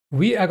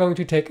We are going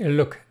to take a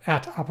look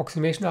at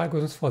approximation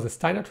algorithms for the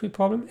Steiner tree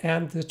problem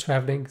and the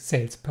traveling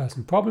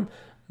salesperson problem.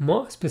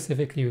 More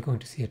specifically, we're going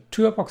to see a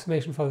 2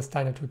 approximation for the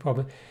Steiner tree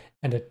problem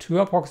and a 2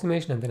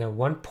 approximation and then a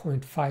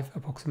 1.5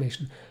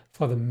 approximation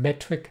for the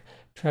metric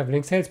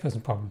traveling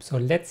salesperson problem. So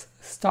let's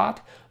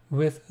start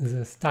with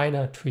the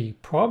Steiner tree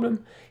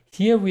problem.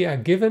 Here we are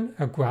given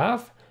a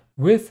graph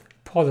with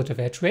positive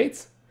edge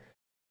weights,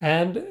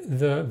 and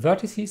the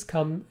vertices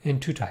come in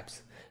 2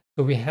 types.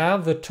 So we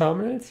have the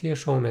terminals here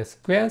shown as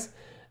squares,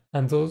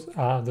 and those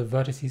are the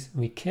vertices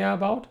we care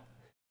about.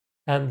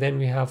 And then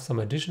we have some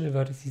additional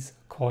vertices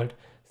called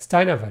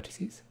Steiner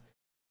vertices,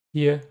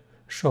 here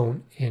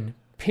shown in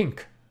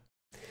pink.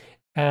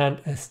 And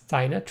a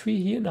Steiner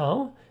tree here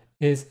now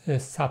is a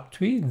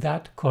subtree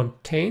that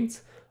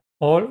contains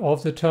all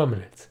of the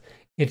terminals.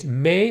 It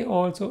may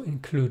also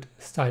include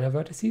Steiner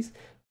vertices,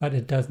 but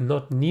it does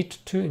not need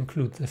to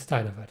include the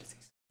Steiner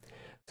vertices.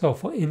 So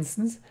for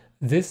instance,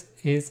 this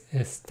is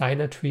a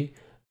Steiner tree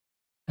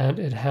and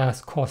it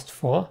has cost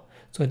 4.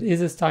 So it is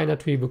a Steiner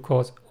tree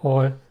because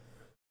all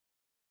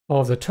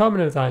of the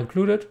terminals are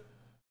included.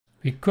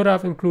 We could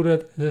have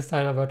included the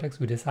Steiner vertex,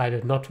 we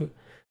decided not to.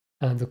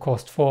 And the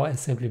cost 4 is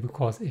simply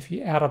because if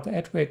you add up the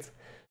edge weights,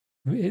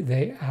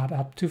 they add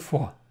up to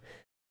 4.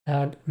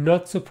 And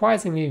not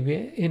surprisingly,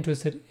 we're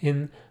interested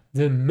in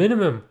the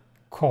minimum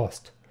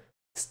cost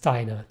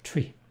Steiner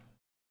tree.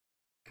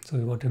 So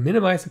we want to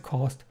minimize the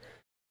cost.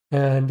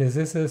 And is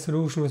this a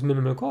solution with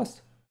minimal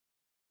cost?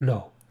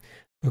 No,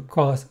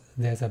 because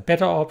there's a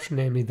better option,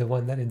 namely the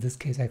one that in this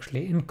case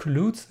actually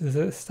includes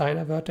the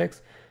Steiner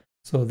vertex.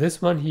 So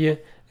this one here,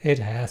 it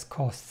has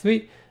cost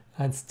 3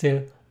 and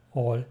still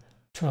all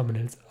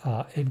terminals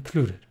are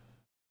included.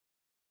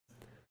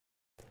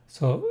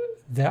 So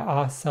there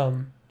are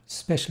some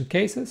special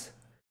cases.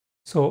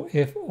 So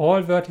if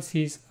all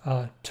vertices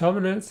are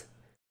terminals,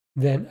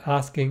 then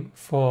asking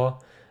for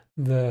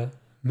the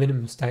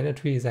minimum Steiner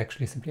tree is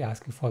actually simply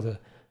asking for the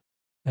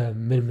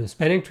minimum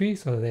spanning tree,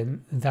 so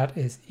then that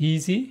is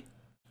easy.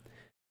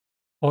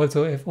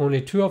 Also, if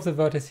only 2 of the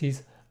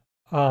vertices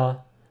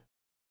are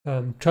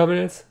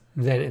terminals,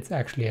 then it's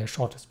actually a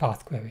shortest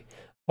path query.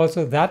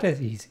 Also, that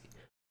is easy,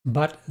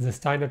 but the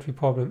Steiner tree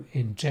problem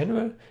in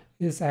general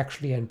is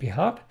actually NP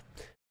hard,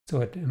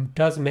 so it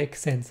does make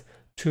sense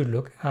to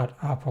look at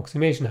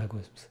approximation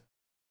algorithms.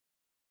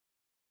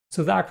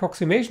 So the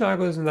approximation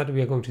algorithm that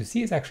we are going to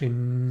see is actually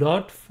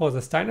not for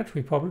the Steiner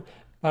tree problem,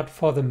 but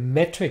for the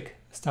metric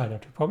Steiner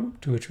tree problem,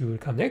 to which we will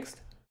come next.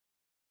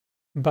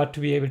 But to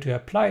be able to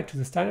apply it to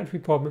the Steiner tree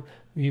problem,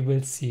 we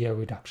will see a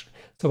reduction.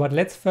 So but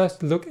let's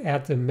first look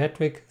at the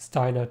metric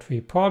Steiner tree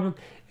problem.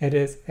 It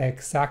is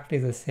exactly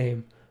the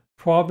same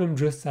problem,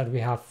 just that we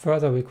have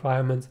further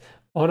requirements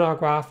on our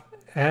graph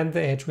and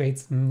the edge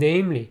weights.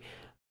 Namely,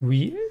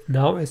 we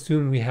now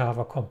assume we have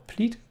a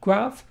complete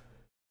graph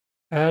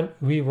and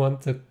we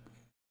want the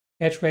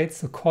edge weights,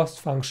 the cost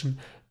function,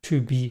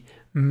 to be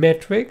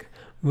metric,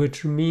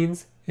 which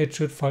means it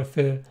should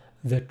fulfill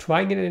the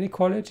triangle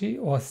inequality,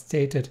 or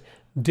stated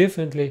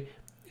differently,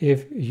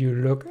 if you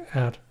look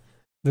at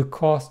the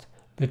cost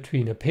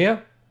between a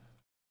pair,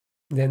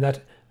 then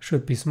that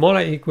should be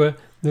smaller equal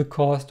the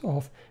cost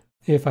of,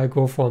 if I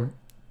go from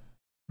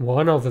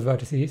one of the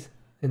vertices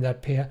in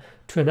that pair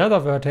to another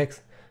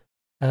vertex,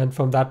 and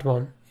from that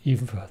one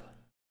even further.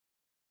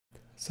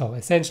 So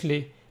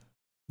essentially,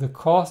 the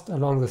cost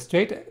along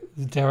the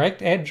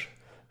direct edge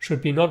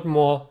should be not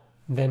more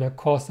than a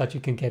cost that you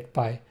can get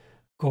by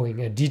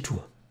going a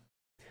detour.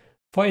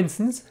 For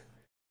instance,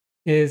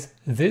 is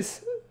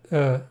this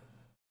a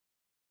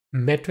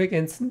metric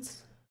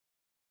instance?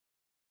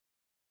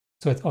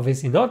 So it's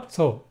obviously not.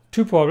 So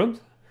 2 problems.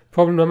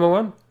 Problem number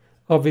 1,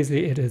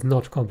 obviously it is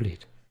not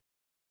complete.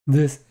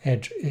 This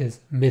edge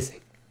is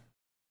missing.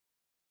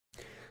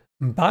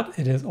 But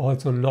it is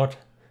also not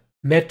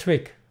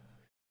metric.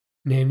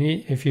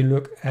 Namely, if you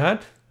look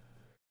at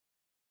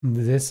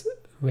this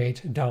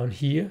weight down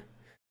here,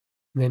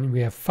 then we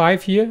have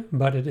 5 here,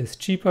 but it is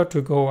cheaper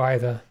to go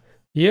either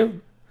here.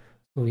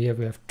 So here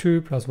we have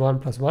 2 plus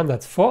 1 plus 1,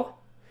 that's 4.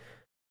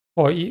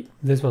 Or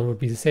this one would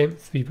be the same,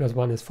 3 plus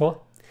 1 is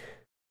 4.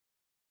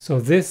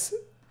 So this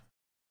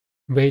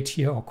weight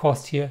here or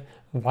cost here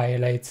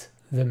violates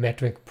the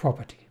metric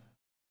property.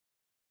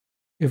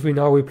 If we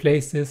now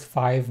replace this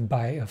 5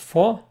 by a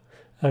 4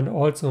 and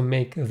also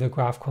make the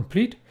graph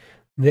complete,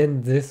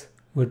 then this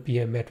would be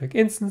a metric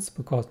instance,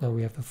 because now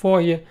we have the 4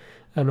 here,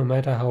 and no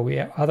matter how we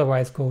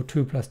otherwise go,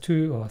 2 plus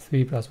 2 or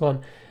 3 plus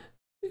 1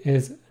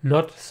 is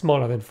not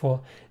smaller than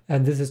 4,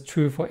 and this is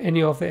true for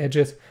any of the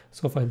edges.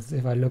 So for instance,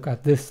 if I look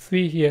at this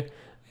 3 here,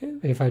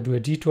 if I do a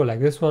detour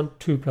like this one,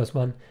 2 plus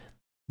 1,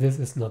 this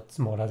is not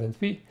smaller than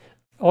 3.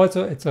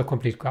 Also, it's a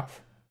complete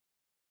graph.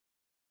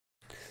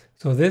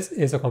 So this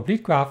is a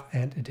complete graph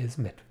and it is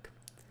metric.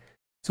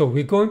 So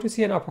we're going to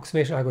see an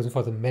approximation algorithm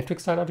for the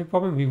metric Steiner tree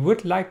problem. We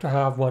would like to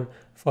have one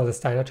for the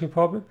Steiner tree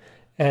problem.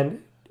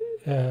 And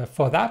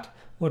for that,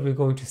 what we're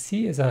going to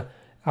see is a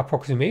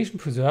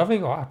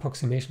approximation-preserving or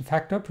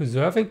approximation-factor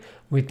preserving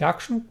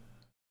reduction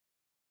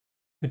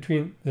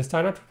between the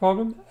Steiner tree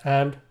problem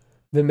and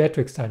the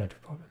Metric Steiner Tree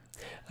Problem.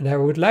 And I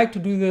would like to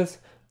do this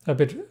a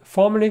bit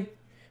formally.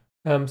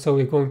 So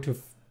we're going to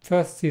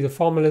first see the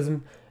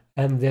formalism,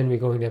 and then we're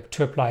going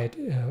to apply it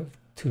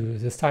to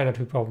the Steiner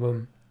Tree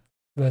Problem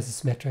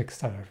versus Metric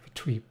Steiner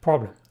Tree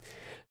Problem.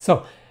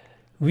 So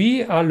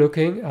we are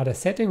looking at a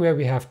setting where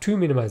we have two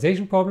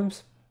minimization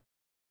problems,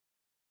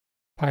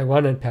 pi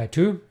 1 and pi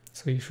 2.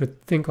 So you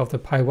should think of the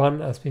pi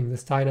 1 as being the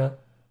Steiner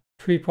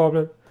Tree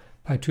Problem.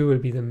 Pi 2 will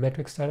be the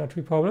Metric Steiner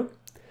Tree Problem.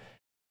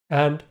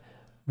 And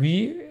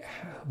we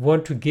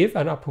want to give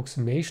an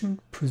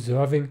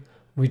approximation-preserving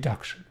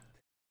reduction.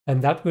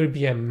 And that will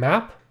be a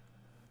map,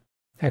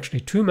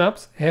 actually two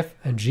maps, f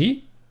and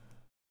g,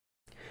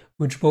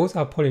 which both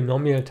are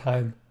polynomial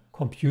time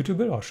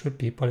computable, or should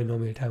be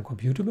polynomial time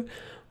computable,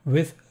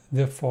 with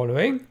the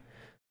following.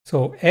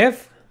 So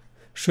f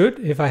should,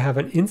 if I have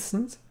an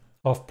instance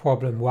of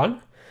problem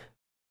 1,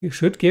 it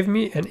should give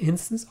me an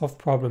instance of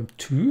problem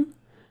 2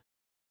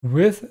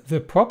 with the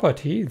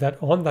property that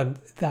on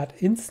that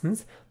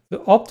instance, the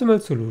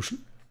optimal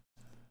solution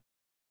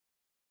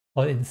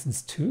on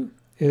instance 2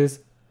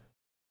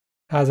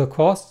 has a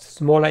cost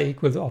smaller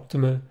equals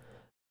optimal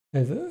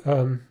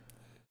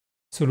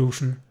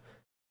solution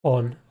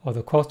on, or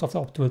the cost of the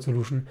optimal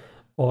solution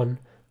on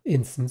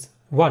instance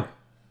 1.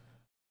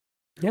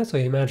 Yeah, so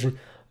imagine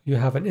you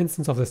have an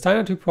instance of the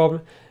Steiner Tree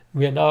Problem.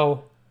 We are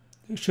now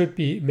should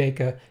make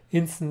an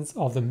instance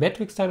of the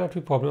Metric Steiner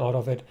Tree Problem out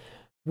of it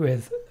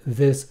with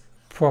this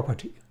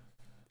property.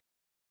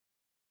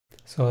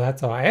 So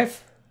that's our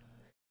f.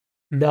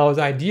 Now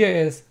the idea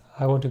is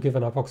I want to give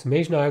an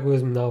approximation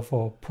algorithm now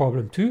for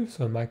problem 2,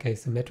 so in my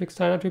case the Metric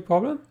Steiner Tree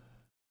Problem.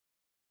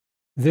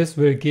 This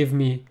will give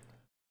me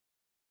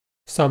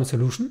some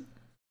solution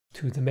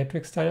to the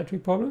Metric Steiner Tree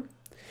Problem.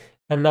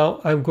 And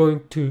now I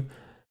want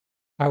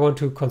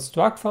to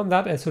construct from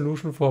that a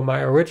solution for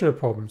my original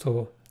problem.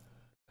 So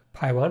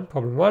pi 1,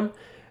 problem 1.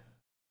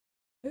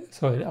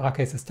 So in our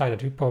case the Steiner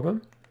Tree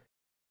Problem.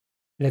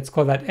 Let's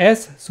call that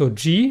S. So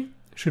G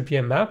should be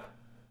a map,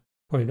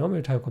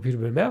 polynomial time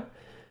computable map,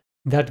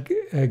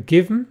 that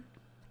given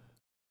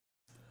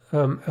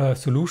a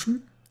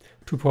solution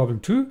to problem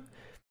 2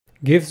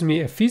 gives me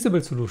a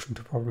feasible solution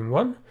to problem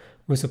 1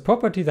 with the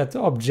property that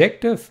the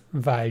objective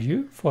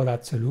value for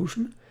that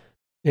solution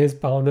is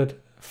bounded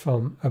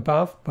from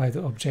above by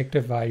the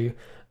objective value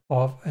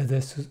of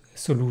the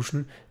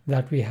solution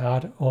that we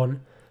had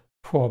on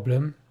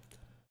problem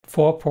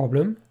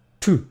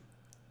 2.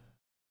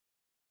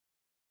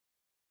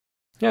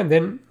 And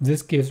then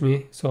this gives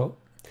me, so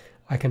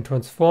I can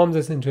transform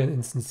this into an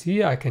instance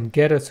here, I can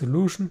get a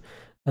solution,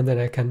 and then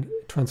I can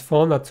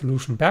transform that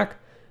solution back,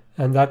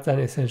 and that then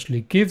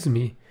essentially gives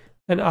me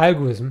an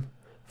algorithm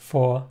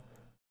for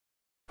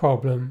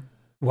problem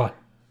 1.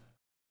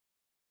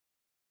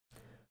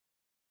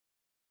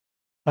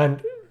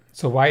 And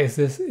so why is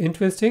this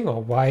interesting,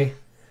 or why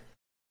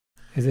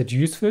is it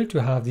useful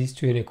to have these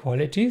two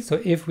inequalities?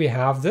 So if we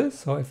have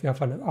this, so if we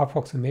have an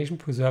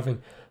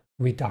approximation-preserving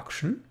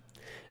reduction,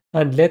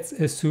 and let's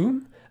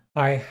assume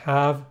I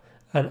have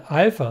an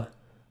alpha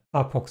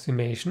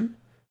approximation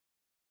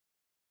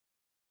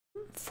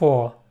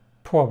for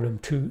problem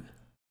 2,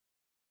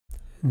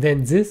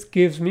 then this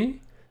gives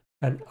me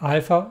an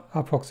alpha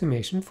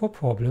approximation for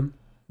problem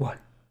 1.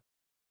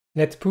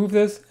 Let's prove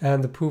this,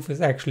 and the proof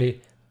is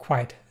actually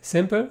quite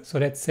simple. So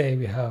let's say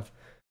we have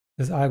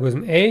this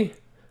algorithm A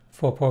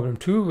for problem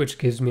 2, which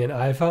gives me an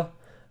alpha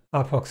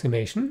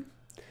approximation,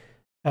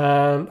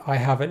 and I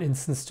have an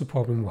instance to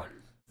problem 1.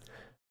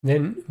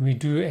 Then we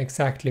do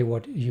exactly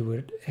what you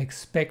would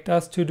expect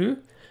us to do.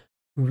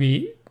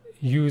 We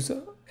use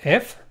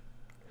f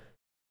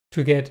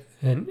to get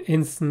an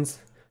instance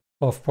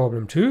of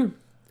problem 2.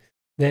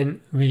 Then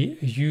we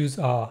use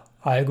our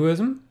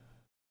algorithm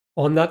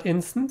on that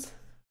instance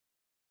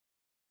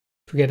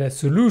to get a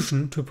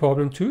solution to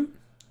problem 2.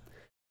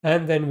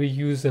 And then we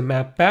use the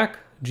map back,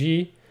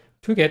 G,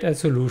 to get a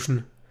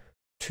solution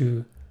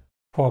to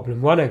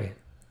problem 1 again.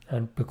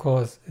 And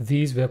because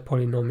these were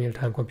polynomial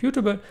time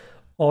computable,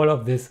 all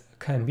of this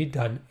can be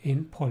done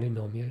in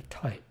polynomial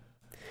time.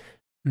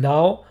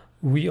 Now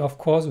we of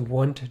course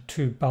want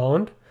to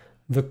bound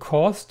the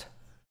cost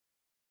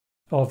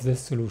of this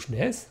solution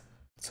S,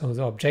 so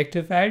the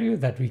objective value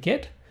that we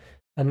get.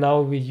 And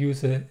now we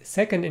use a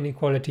second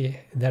inequality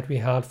that we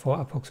had for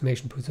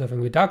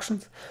approximation-preserving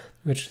reductions,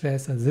 which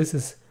says that this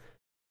is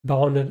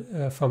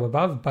bounded from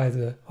above by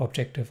the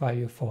objective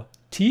value for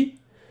t.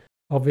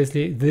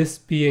 Obviously, this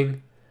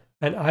being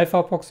an alpha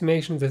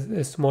approximation, this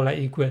is smaller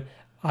equal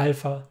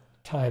alpha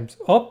times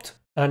opt.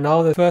 And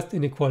now the first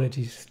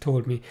inequality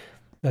told me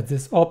that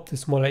this opt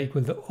is smaller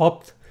equal the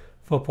opt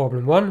for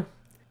problem 1.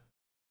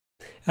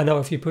 And now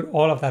if you put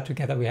all of that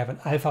together, we have an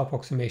alpha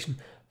approximation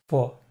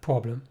for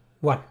problem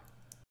 1.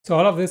 So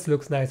all of this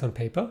looks nice on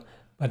paper,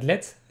 but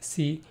let's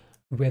see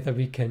whether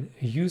we can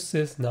use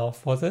this now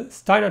for the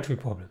Steiner Tree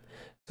Problem.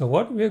 So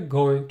what we're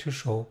going to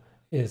show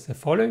is the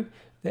following.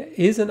 There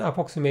is an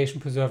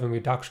approximation-preserving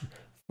reduction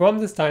from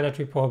the Steiner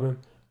Tree Problem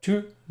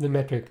to the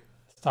Metric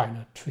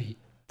Steiner Tree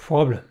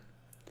Problem.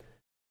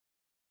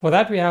 For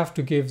that, we have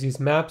to give these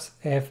maps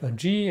f and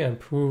g and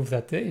prove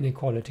that the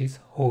inequalities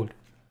hold.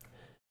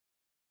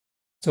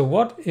 So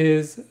what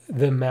is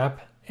the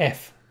map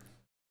f?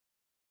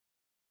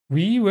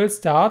 We will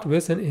start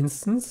with an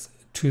instance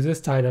to the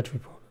Steiner tree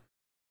problem.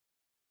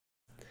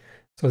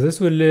 So this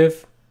will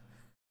live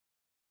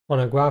on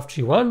a graph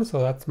G1, so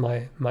that's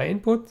my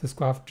input, this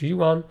graph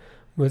G1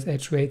 with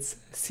edge weights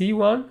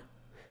C1,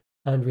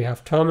 and we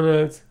have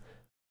terminals,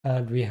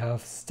 and we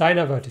have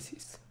Steiner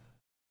vertices.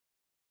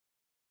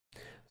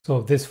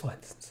 So this, for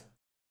instance.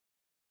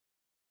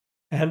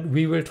 And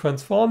we will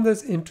transform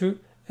this into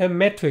a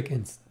metric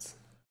instance.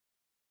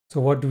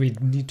 So what do we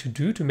need to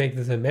do to make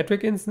this a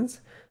metric instance?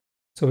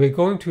 So we're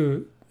going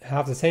to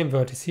have the same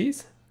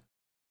vertices.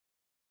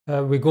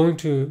 We're going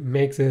to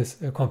make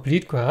this a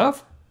complete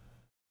graph.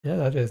 Yeah,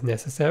 that is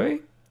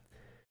necessary.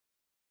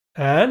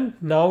 And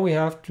now we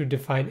have to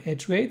define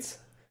edge weights,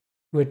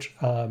 which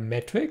are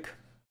metric.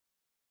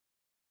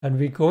 And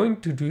we're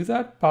going to do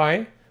that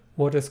by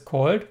what is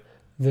called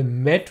the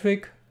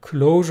metric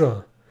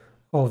closure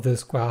of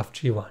this graph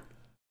G1.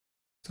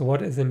 So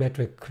what is the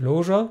metric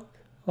closure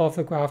of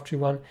the graph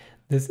G1?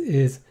 This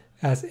is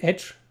as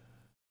edge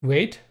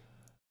weight,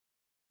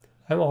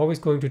 I'm always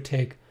going to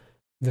take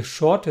the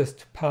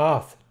shortest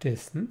path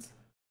distance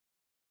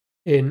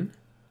in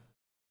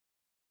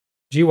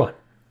G1.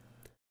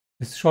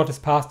 The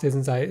shortest path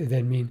distance I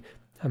mean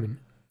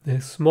the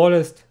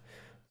smallest.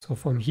 So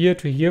from here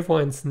to here,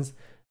 for instance,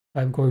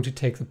 I'm going to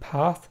take the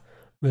path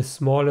with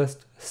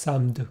smallest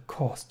summed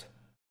cost.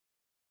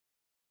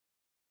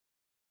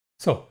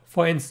 So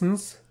for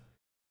instance,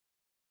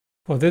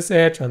 for this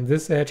edge and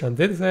this edge and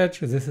this edge,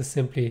 this is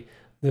simply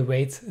the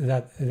weights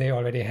that they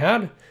already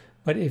had.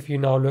 But if you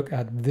now look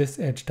at this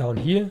edge down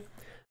here,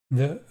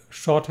 the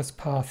shortest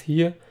path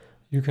here,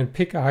 you can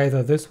pick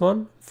either this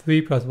one,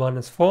 3 plus 1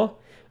 is 4,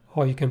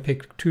 or you can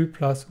pick 2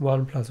 plus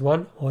 1 plus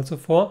 1, also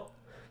 4.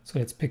 So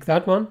let's pick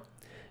that one.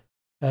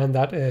 And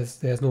that is,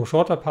 there's no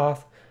shorter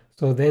path.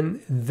 So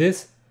then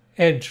this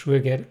edge will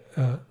get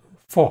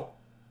 4.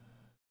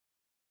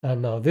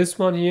 And now this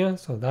one here,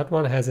 so that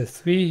one has a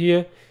 3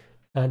 here.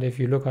 And if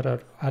you look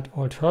at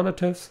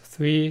alternatives,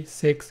 3,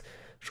 6,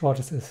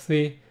 shortest is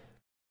 3,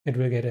 it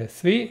will get a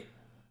 3.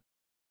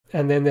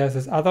 And then there's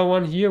this other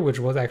one here, which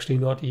was actually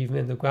not even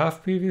in the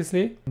graph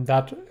previously,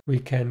 that we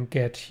can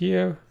get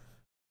here,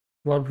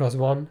 1 plus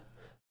 1.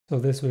 So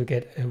this will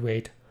get a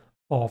weight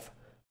of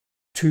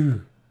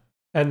 2.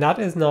 And that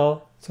is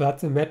now, so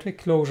that's the metric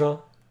closure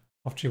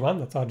of G1,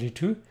 that's our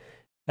G2.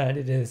 And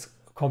it is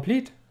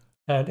complete,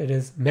 and it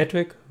is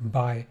metric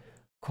by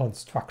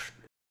construction.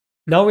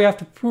 Now we have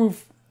to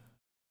prove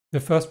the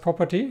first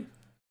property,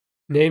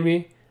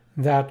 namely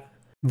that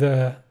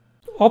the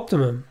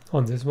optimum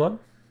on this one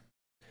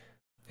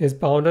is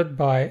bounded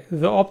by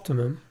the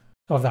optimum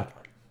of that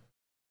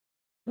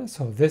one.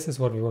 So this is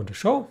what we want to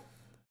show.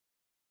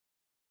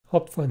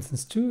 Opt for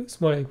instance 2 is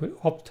smaller equal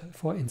opt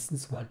for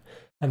instance 1.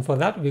 And for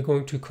that, we're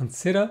going to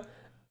consider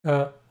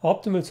an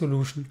optimal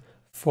solution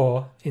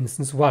for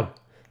instance 1.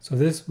 So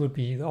this would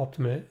be the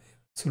optimal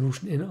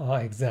solution in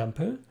our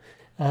example.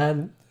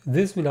 And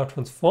this we now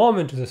transform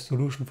into the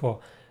solution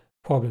for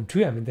problem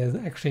 2. I mean, there's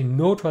actually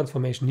no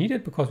transformation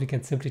needed because we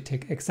can simply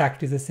take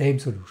exactly the same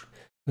solution.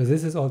 So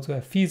this is also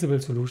a feasible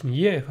solution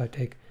here if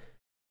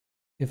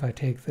I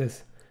take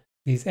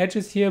these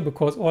edges here,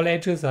 because all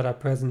edges that are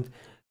present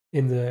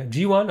in the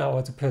G1 are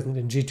also present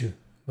in G2,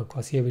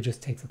 because here we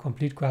just take the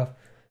complete graph.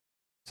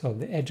 So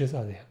the edges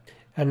are there.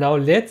 And now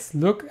let's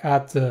look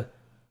at the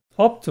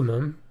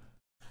optimum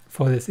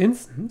for this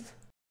instance.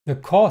 The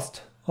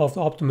cost of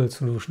the optimal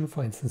solution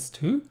for instance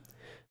 2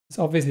 is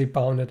obviously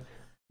bounded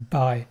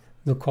by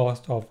the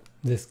cost of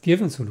this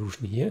given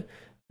solution here.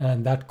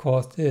 And that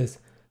cost is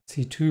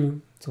C2,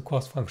 so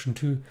cost function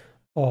 2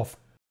 of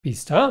B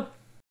star.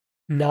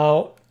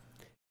 Now,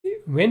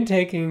 when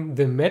taking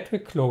the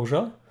metric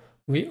closure,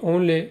 we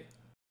only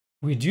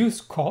reduce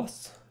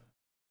costs.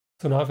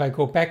 So now if I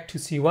go back to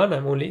C1,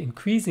 I'm only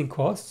increasing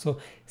costs. So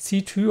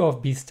C2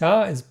 of B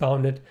star is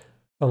bounded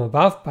from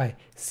above by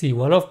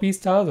C1 of B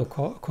star, the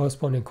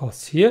corresponding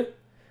costs here.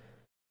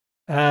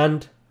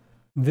 And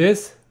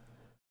this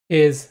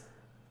is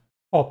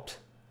opt,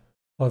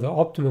 or the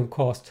optimum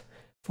cost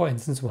for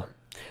instance 1.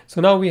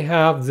 So now we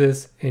have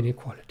this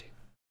inequality.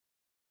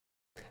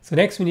 So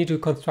next we need to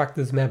construct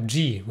this map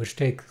G, which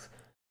takes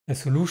a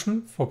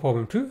solution for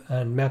problem 2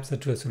 and maps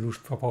it to a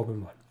solution for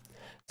problem 1.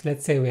 So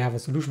let's say we have a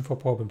solution for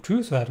problem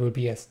 2, so that will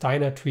be a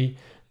Steiner tree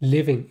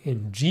living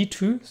in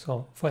G2,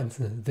 so for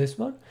instance this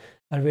one.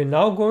 And we're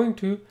now going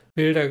to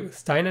build a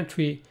Steiner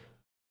tree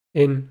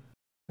in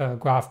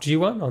graph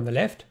G1 on the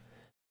left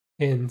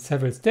in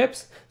several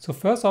steps. So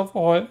first of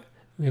all,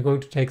 we're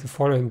going to take the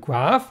following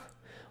graph.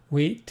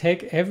 We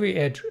take every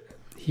edge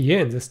here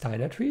in the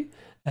Steiner tree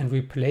and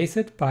we place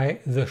it by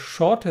the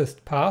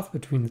shortest path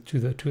between the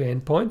two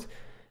endpoints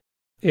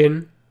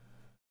in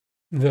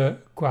the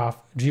graph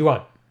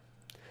G1.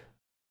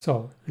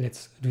 So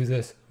let's do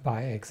this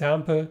by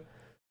example.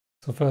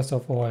 So first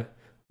of all,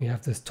 we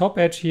have this top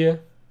edge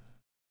here.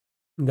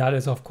 that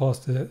is of course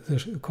the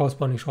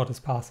corresponding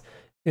shortest path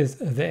is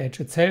the edge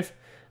itself.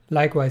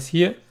 Likewise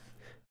here,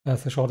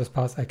 as the shortest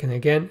path, I can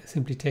again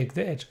simply take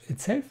the edge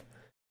itself.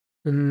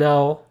 And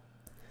now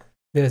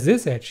there's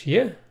this edge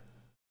here,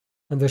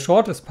 and the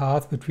shortest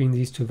path between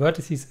these two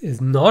vertices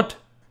is not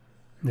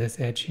this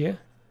edge here,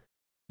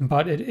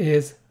 but it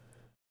is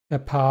a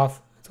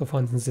path, so for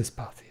instance this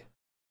path here,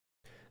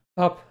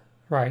 up,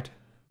 right,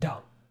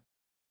 down.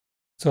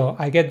 So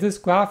I get this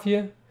graph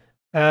here,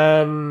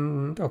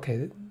 and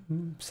okay,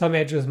 some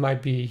edges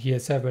might be here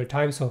several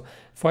times, so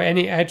for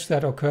any edge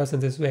that occurs in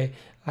this way,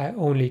 I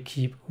only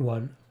keep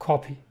one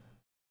copy.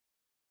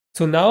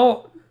 So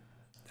now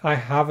I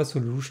have a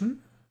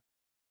solution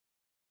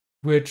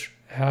which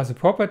has a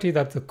property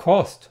that the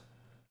cost,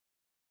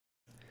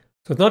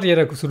 so it's not yet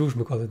a solution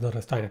because it's not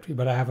a Steiner tree,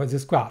 but I have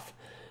this graph.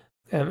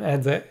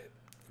 And the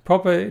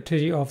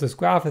property of this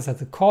graph is that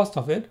the cost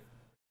of it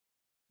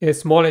is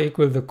smaller or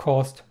equal to the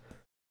cost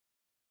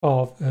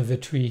of the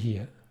tree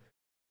here.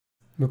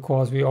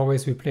 Because we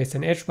always replace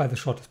an edge by the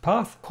shortest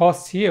path.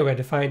 Costs here were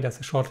defined as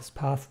the shortest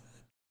path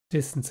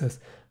distances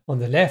on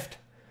the left.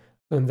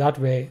 So in that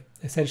way,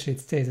 essentially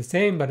it stays the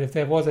same, but if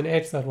there was an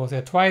edge that was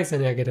there twice,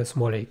 then I get a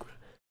smaller equal.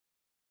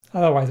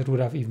 Otherwise it would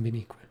have even been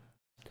equal.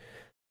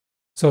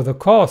 So the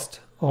cost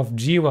of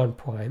G1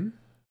 prime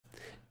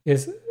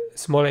is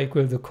smaller or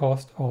equal to the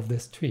cost of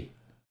this tree.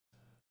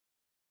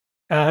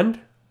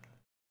 And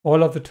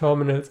all of the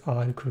terminals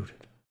are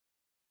included.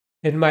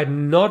 It might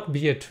not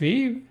be a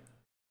tree,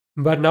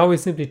 but now we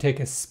simply take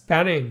a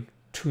spanning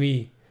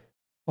tree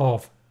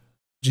of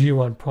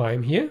G1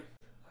 prime here.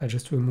 I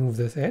just remove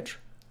this edge.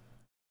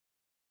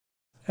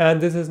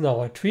 And this is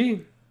now a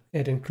tree.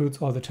 It includes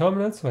all the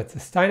terminals, so it's a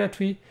Steiner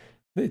tree.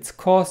 Its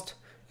cost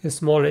is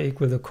smaller or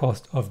equal to the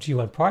cost of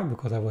G1 prime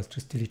because I was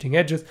just deleting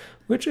edges,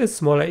 which is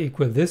smaller or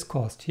equal to this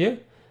cost here,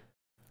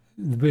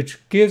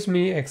 which gives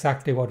me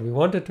exactly what we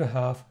wanted to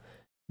have,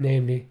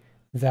 namely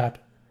that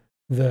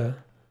the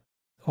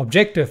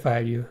objective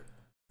value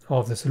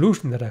of the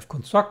solution that I've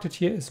constructed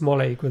here is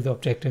smaller or equal to the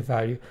objective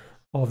value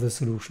of the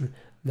solution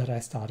that I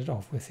started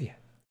off with here.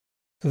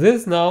 So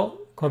this now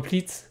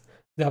completes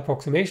the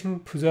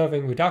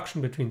approximation-preserving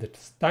reduction between the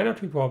Steiner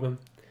tree problem,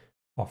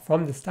 or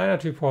from the Steiner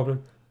tree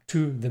problem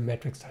to the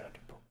Metric Steiner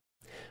tree problem,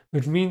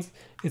 which means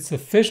it's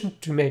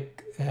sufficient to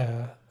make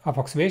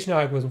approximation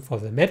algorithm for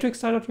the Metric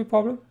Steiner tree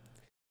problem,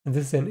 and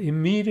this then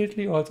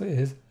immediately also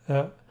is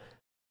an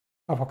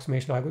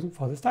approximation algorithm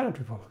for the Steiner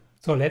tree problem.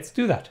 So let's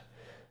do that.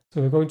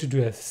 So we're going to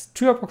do a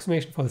true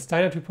approximation for the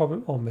Steiner tree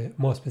problem, or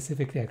more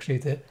specifically actually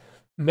the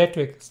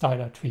Metric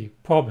Steiner tree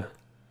problem.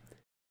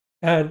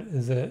 And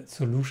the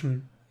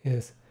solution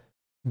is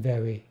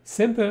very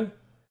simple.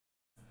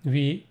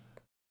 We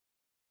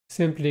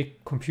simply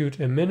compute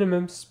a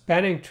minimum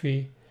spanning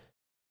tree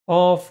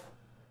of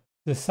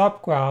the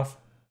subgraph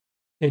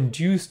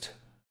induced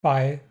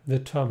by the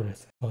terminal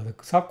set. So the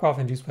subgraph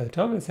induced by the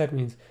terminal set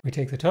means we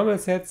take the terminal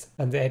sets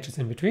and the edges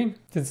in between.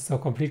 Since it's a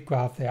complete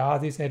graph, there are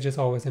these edges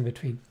always in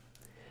between.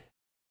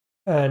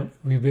 And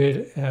we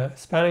build a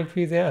spanning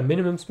tree there, a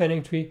minimum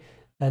spanning tree,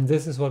 and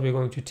this is what we're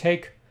going to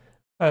take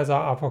as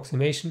our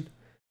approximation,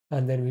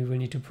 and then we will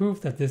need to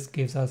prove that this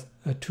gives us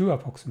a true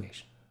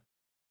approximation.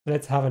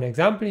 Let's have an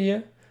example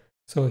here.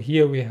 So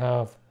here we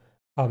have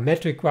our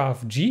metric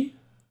graph G.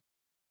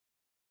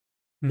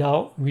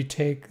 Now we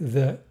take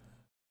the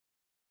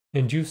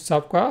induced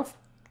subgraph.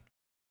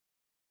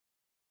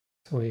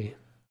 So we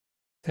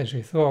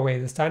essentially throw away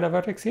the Steiner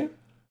vertex here.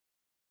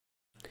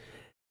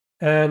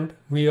 And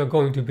we are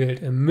going to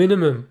build a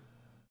minimum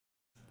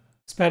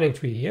spanning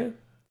tree here.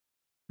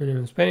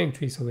 Minimum spanning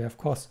tree, so we have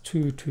cost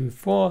 2, 2,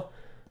 4.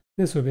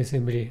 This will be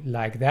simply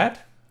like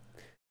that.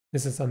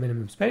 This is our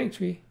minimum spanning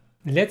tree.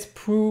 Let's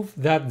prove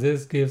that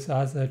this gives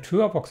us a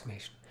true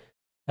approximation.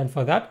 And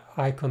for that,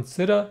 I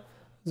consider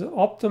the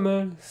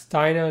optimal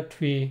Steiner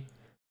tree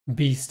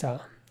B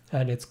star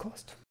and its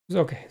cost.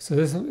 Okay, so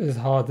this is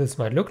how this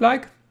might look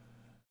like.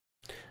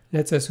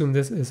 Let's assume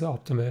this is the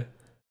optimal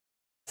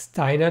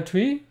Steiner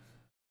tree.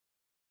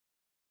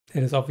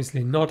 It is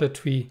obviously not a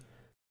tree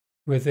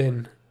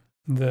within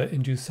the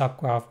induced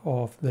subgraph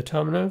of the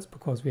terminals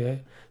because we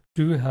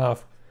do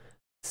have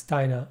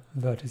Steiner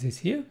vertices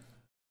here.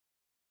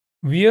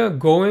 We are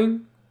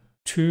going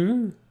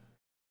to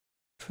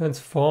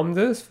transform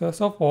this,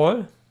 first of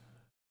all,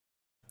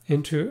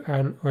 into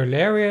an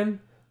Eulerian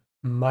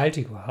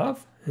multigraph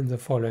in the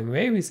following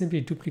way. We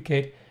simply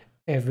duplicate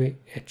every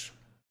edge.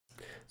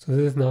 So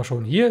this is now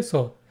shown here.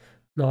 So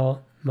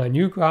now my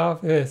new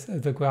graph is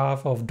the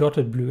graph of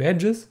dotted blue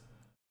edges.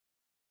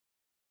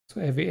 So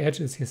every edge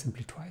is here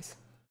simply twice.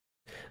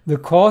 The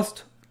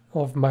cost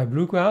of my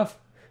blue graph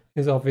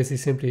is obviously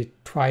simply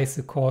twice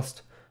the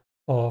cost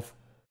of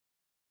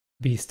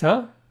B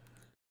star.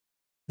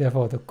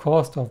 Therefore, the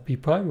cost of B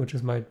prime, which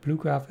is my blue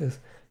graph, is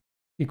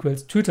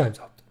equals 2 times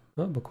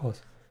optimal,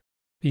 because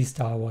B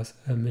star was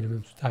a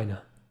minimum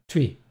Steiner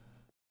tree.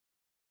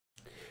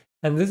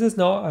 And this is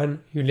now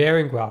an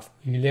Eulerian graph.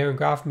 Eulerian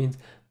graph means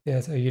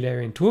there's a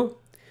Eulerian tour.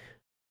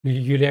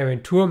 The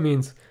Eulerian tour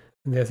means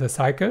there's a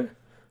cycle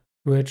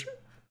which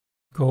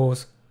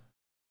goes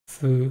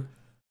through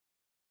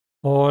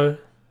all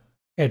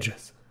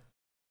edges.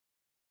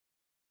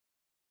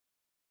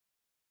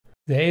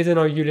 There is an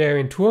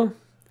Eulerian tour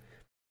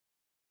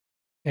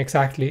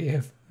exactly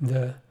if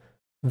the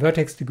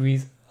vertex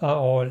degrees are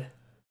all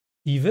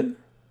even,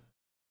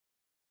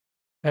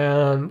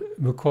 and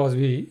because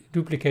we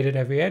duplicated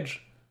every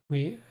edge,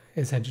 we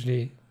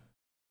essentially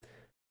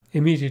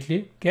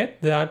immediately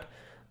get that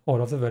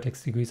all of the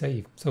vertex degrees are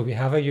even. So we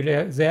have a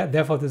Eulerian there,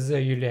 therefore this is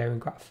a Eulerian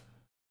graph.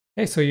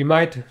 Okay, so you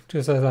might,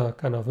 just as a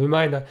kind of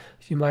reminder,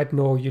 you might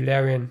know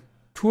Eulerian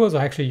tours, or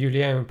actually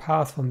Eulerian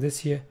paths from this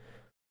here.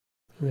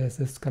 There's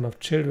this kind of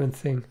children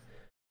thing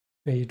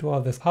where you draw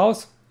this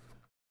house.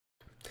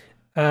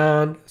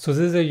 And so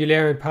this is a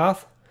Eulerian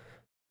path.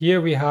 Here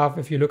we have,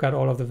 if you look at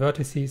all of the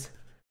vertices,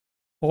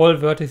 all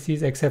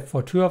vertices except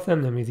for two of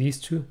them, namely these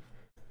two,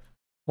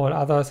 all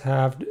others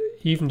have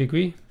even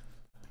degree.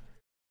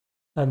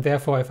 And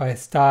therefore, if I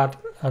start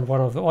on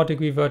one of the odd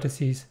degree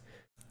vertices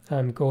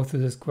and go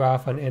through this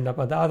graph and end up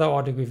at the other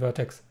odd degree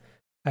vertex,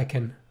 I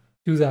can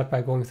do that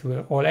by going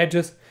through all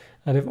edges.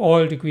 And if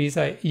all degrees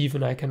are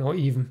even, I can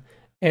even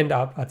end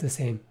up at the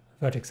same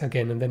vertex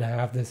again. And then I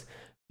have this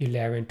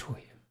Eulerian tour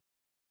here.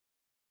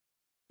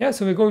 Yeah,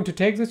 so we're going to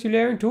take this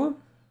Eulerian tour.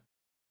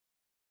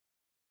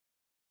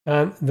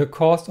 And the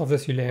cost of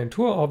this Eulerian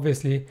tour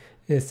obviously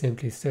is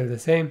simply still the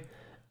same,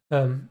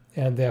 and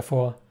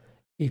therefore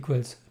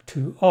equals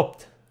 2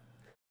 opt.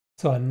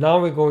 So now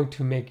we're going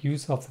to make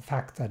use of the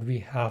fact that we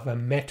have a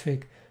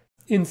metric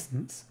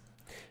instance.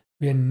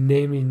 We are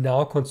namely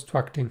now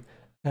constructing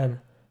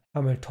an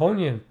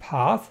Hamiltonian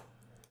path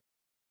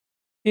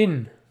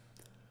in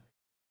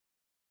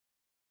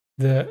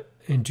the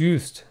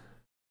induced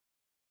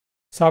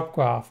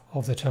subgraph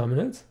of the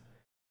terminals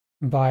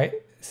by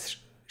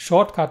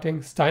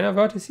shortcutting Steiner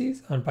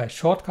vertices and by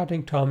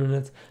shortcutting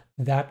terminals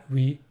that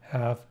we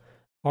have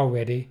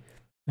already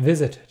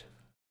visited.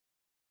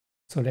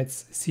 So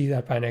let's see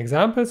that by an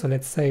example. So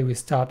let's say we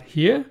start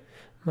here.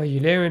 My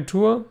Eulerian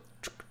tour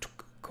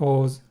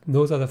goes,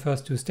 those are the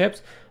first two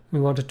steps.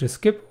 We wanted to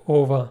skip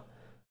over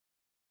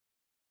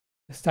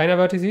the Steiner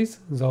vertices.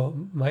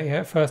 So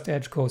my first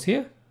edge goes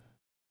here.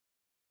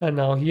 And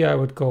now here I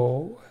would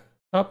go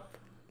up,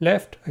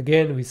 left.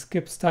 Again, we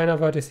skip Steiner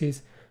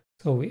vertices.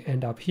 So we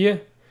end up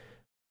here.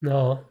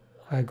 Now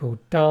I go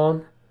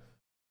down,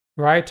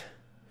 right,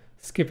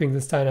 skipping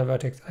the Steiner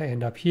vertex, I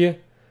end up here.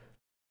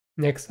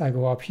 Next I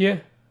go up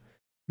here,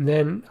 and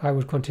then I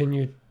would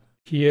continue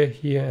here,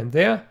 here, and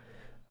there.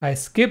 I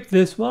skip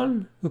this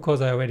one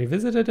because I already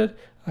visited it.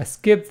 I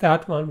skip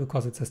that one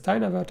because it's a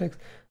Steiner vertex.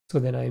 So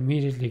then I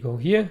immediately go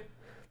here.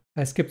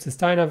 I skip the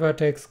Steiner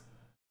vertex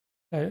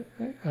and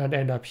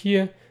end up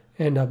here,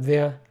 end up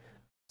there.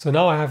 So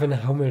now I have a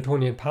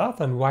Hamiltonian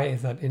path. And why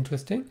is that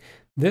interesting?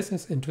 This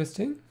is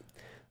interesting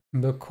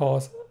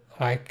because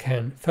I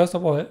can, first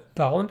of all,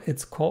 bound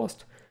its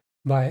cost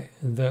by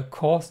the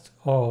cost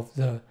of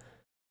the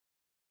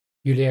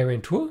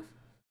Eulerian tour.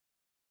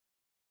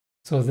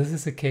 So this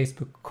is the case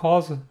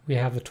because we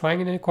have the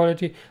triangle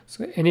inequality.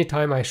 So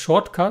anytime I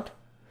shortcut,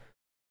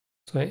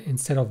 so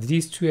instead of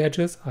these two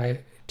edges, I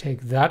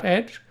take that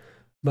edge.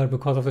 But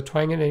because of the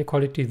triangle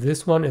inequality,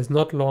 this one is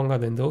not longer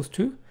than those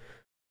two.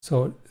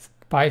 So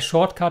by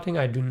shortcutting,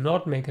 I do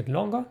not make it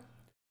longer.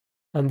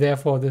 And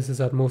therefore, this is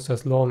at most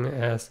as long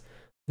as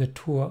the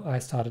tour I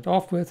started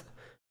off with,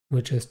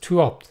 which is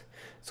 2 opt.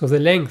 So the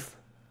length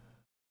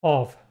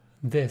of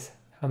this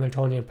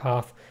Hamiltonian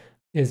path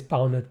is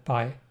bounded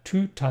by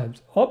 2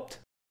 times opt.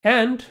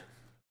 And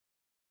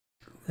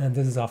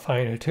this is our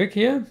final trick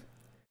here,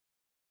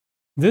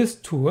 this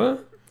tour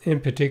in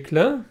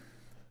particular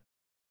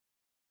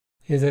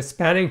is a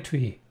spanning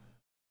tree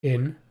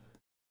in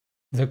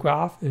the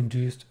graph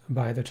induced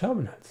by the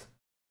terminals.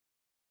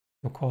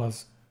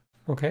 Because,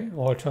 okay,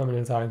 all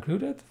terminals are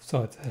included,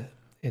 so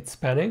it's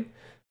spanning,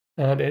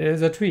 and it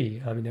is a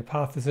tree. I mean, a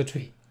path is a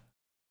tree.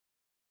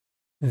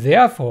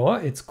 Therefore,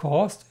 its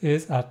cost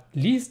is at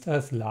least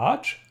as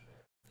large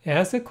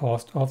as the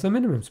cost of the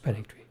minimum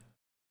spanning tree.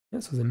 Yeah,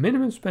 so the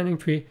minimum spanning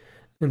tree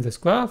in this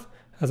graph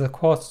has a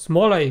cost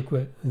smaller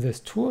equal this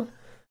tour,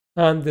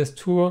 and this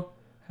tour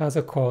has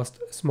a cost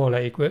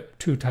smaller equal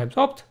 2 times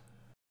opt.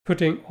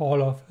 Putting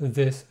all of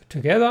this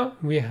together,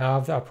 we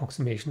have the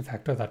approximation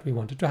factor that we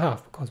wanted to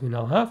have, because we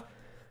now have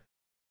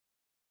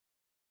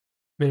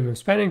minimum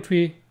spanning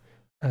tree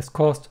as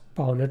cost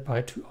bounded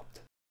by 2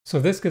 opt. So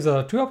this gives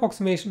us a 2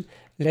 approximation.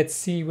 Let's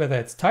see whether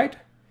it's tight.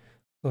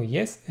 So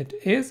yes, it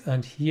is,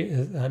 and here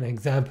is an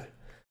example.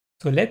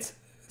 So let's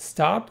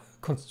start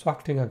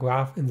constructing a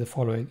graph in the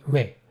following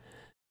way.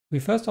 We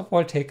first of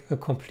all take a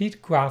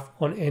complete graph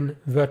on n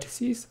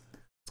vertices.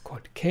 It's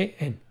called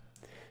Kn.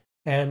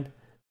 And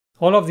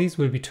all of these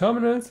will be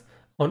terminals.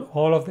 On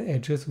all of the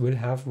edges will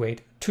have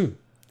weight 2.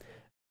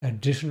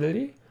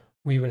 Additionally,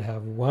 we will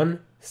have one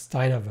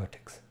Steiner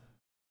vertex.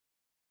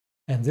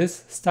 And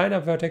this Steiner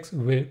vertex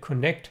will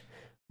connect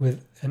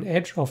with an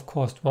edge of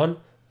cost 1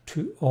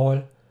 to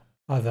all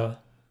other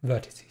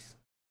vertices.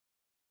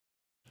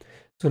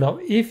 So now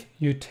if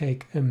you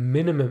take a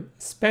minimum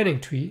spanning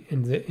tree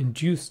in the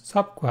induced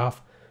subgraph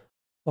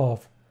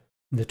of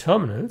the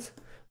terminals,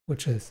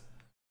 which is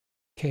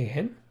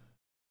Kn,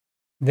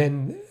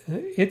 then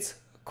its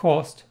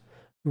cost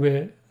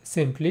will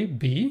simply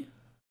be,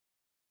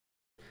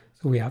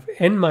 so we have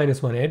n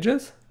minus 1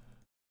 edges,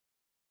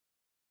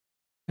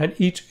 and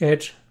each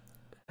edge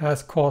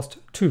has cost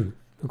 2,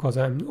 because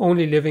I'm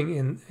only living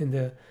in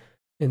the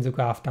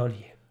graph down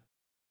here.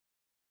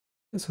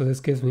 So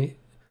this gives me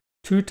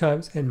 2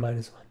 times n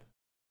minus 1.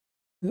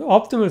 The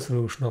optimal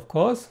solution, of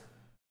course.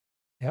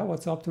 Yeah,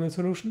 what's the optimal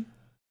solution?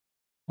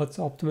 What's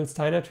the optimal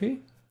Steiner tree?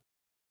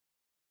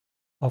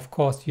 Of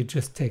course, you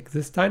just take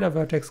this Steiner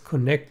vertex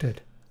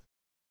connected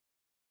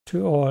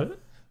to all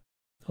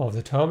of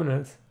the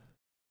terminals,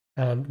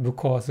 and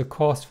because the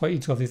cost for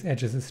each of these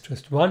edges is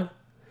just 1,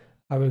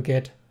 I will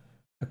get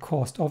a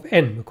cost of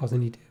n, because I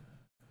need,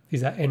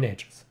 these are n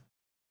edges,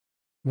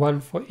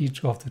 1 for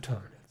each of the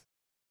terminals.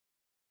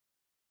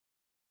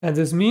 And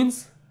this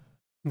means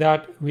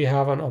that we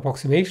have an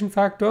approximation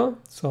factor.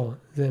 So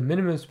the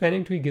minimum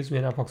spanning tree gives me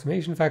an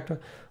approximation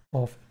factor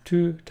of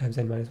 2 times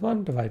n minus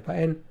 1 divided by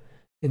n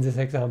in this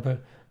example,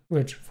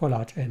 which for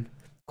large n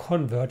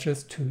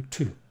converges to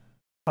 2.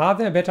 Are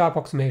there better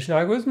approximation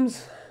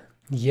algorithms?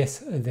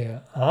 Yes,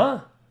 there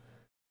are.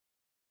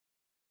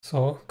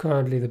 So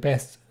currently the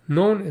best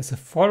known is the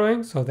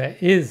following. So there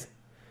is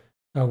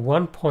a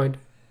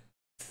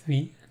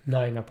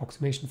 1.39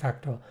 approximation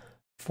factor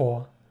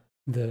for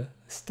the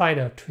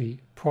Steiner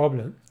tree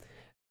problem.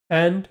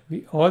 And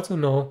we also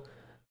know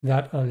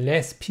that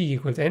unless p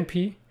equals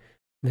np,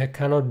 there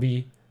cannot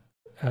be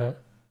an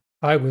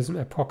algorithm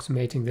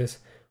approximating this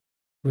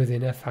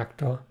within a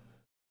factor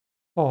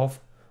of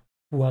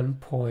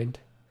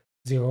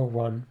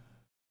 1.0105.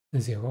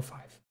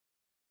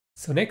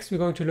 So next we're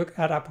going to look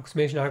at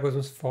approximation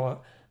algorithms for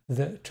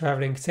the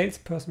traveling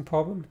salesperson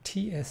problem,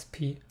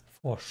 TSP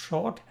for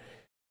short.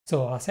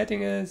 So our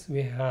setting is,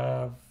 we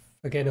have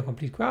again a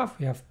complete graph,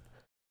 we have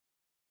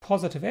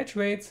positive edge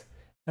weights,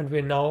 and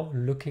we're now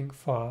looking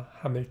for a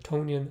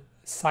Hamiltonian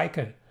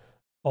cycle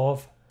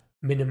of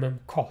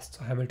minimum cost.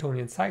 So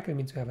Hamiltonian cycle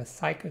means we have a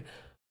cycle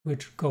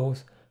which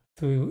goes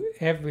through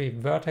every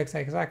vertex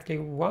exactly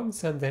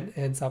once and then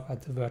ends up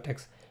at the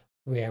vertex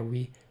where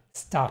we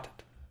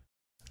started.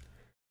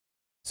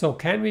 So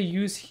can we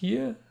use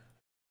here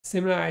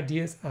similar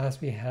ideas as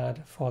we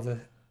had for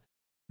the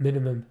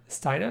minimum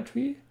Steiner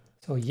tree?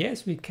 So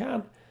yes, we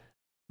can.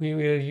 We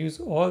will use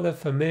all the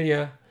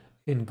familiar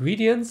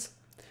ingredients,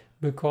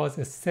 because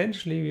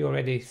essentially we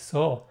already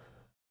saw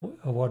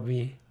what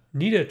we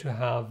needed to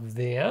have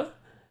there.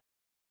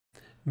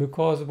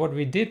 Because what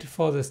we did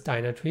for the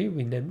Steiner tree,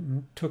 we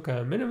then took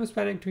a minimum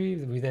spanning tree,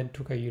 we then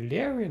took a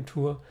Eulerian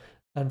tour,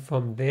 and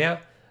from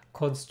there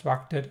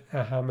constructed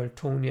a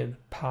Hamiltonian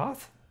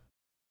path.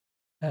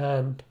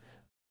 And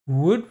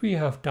would we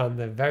have done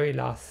the very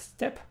last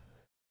step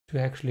to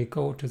actually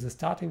go to the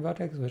starting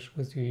vertex, which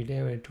was the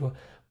Eulerian tour,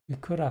 we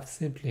could have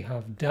simply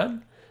have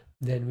done,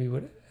 then we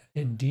would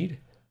indeed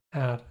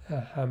have a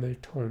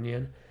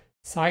Hamiltonian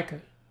cycle.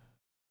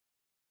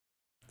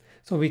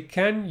 So we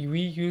can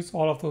reuse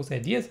all of those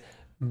ideas,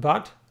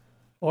 but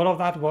all of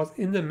that was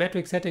in the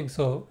metric setting.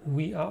 So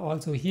we are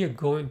also here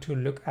going to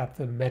look at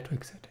the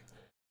metric setting.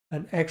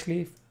 And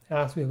actually,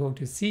 as we're going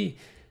to see,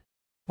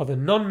 for the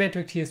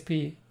non-metric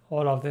TSP,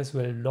 all of this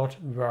will not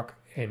work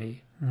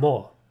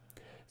anymore.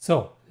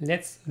 So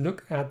let's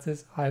look at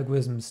this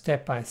algorithm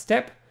step by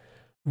step.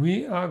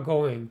 We are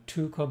going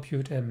to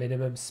compute a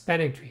minimum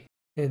spanning tree.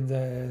 In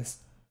the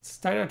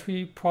Steiner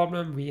tree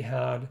problem, we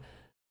had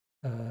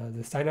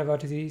the Steiner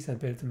vertices and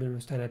built the minimum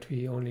Steiner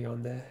tree only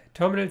on the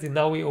terminals, and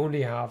now we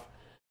only have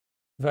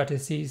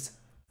vertices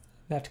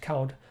that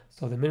count.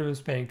 So the minimum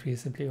spanning tree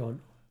is simply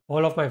on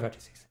all of my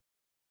vertices.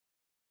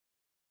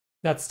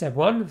 That's step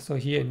 1. So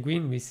here in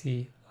green we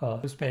see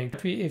a spanning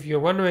tree. If you're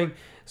wondering,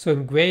 so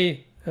in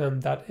gray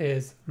that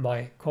is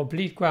my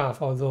complete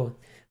graph, although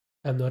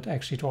I'm not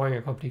actually drawing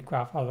a complete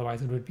graph,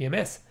 otherwise it would be a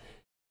mess.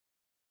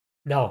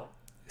 Now,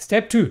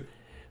 step 2,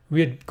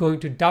 we're going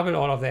to double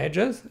all of the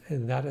edges,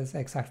 and that is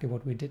exactly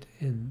what we did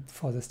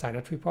for the Steiner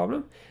tree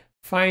problem.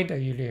 Find a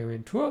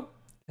Eulerian tour,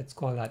 let's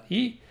call that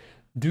E,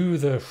 do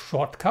the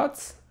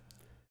shortcuts,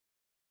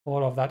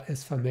 all of that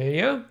is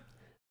familiar,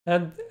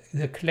 and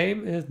the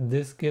claim is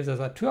this gives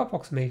us a 2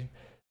 approximation,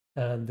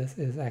 and this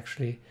is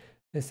actually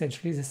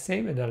essentially the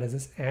same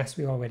analysis as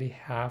we already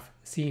have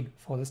seen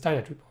for the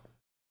Steiner tree problem.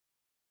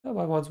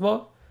 But once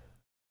more,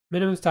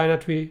 minimum Steiner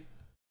tree,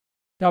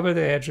 double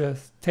the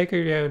edges, take a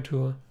Eulerian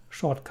tour,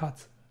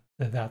 shortcuts,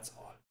 that's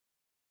all.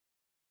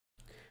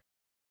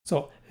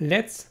 So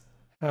let's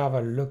have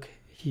a look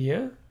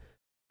here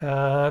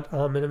at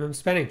our minimum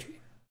spanning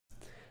tree.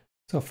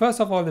 So first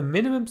of all, the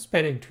minimum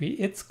spanning tree,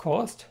 its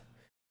cost,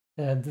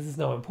 and this is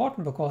now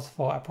important because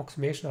for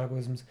approximation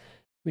algorithms,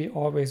 we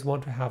always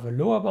want to have a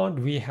lower bound.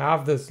 We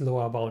have this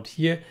lower bound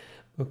here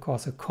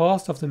because the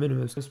cost of the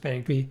minimum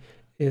spanning tree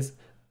is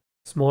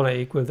smaller or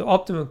equal to the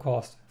optimum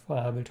cost for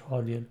a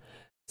Hamiltonian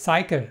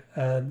cycle.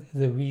 And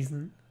the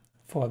reason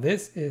for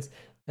this is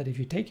that if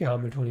you take your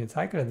Hamiltonian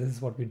cycle, and this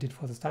is what we did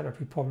for the Steiner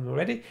tree problem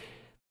already,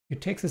 you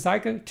take the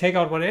cycle, take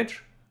out one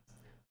edge,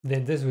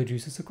 then this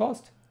reduces the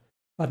cost.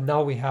 But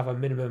now we have a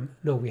minimum,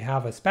 no, we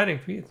have a spanning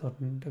tree. It's not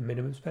a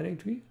minimum spanning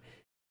tree,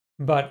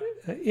 but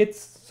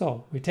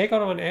so we take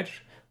out one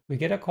edge, we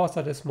get a cost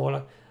that is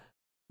smaller.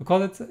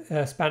 Because it's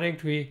a spanning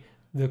tree,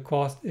 the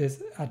cost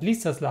is at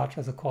least as large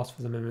as the cost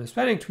for the minimum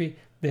spanning tree.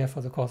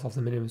 Therefore, the cost of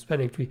the minimum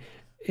spanning tree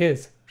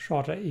is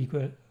shorter,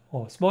 equal,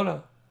 or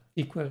smaller,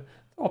 equal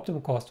the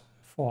optimum cost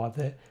for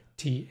the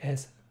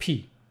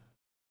TSP.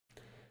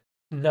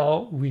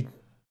 Now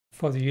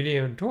for the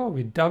Eulerian tour,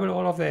 we double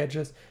all of the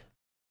edges,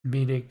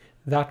 meaning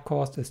that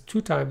cost is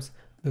 2 times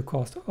the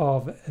cost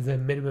of the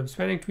minimum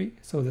spanning tree.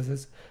 So this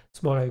is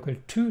smaller equal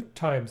 2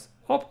 times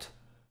opt.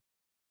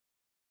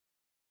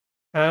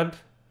 And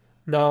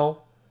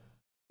now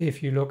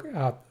if you look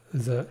at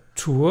the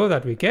tour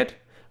that we get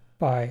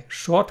by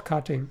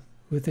shortcutting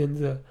within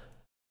the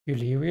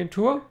Eulerian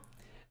tour,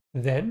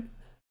 then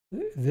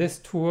this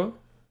tour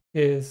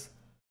is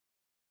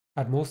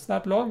at most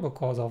that long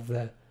because of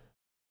the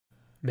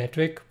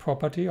metric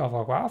property of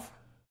our graph.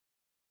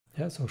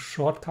 Yeah, so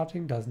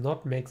shortcutting does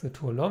not make the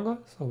tour longer.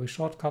 So we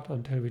shortcut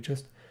until we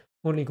just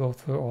only go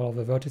through all of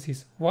the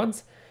vertices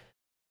once.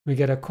 We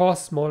get a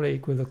cost smaller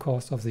equal the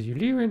cost of the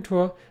Eulerian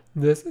tour.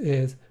 This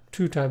is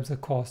 2 times the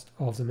cost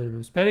of the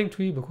minimum spanning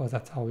tree because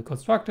that's how we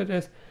constructed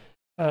it.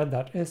 And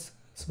that is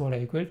smaller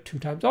equal 2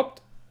 times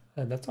opt.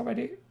 And that's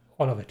already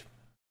all of it.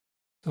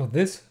 So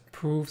this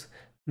proves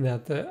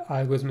that the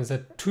algorithm is a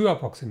true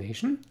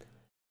approximation.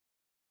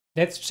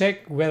 Let's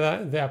check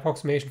whether the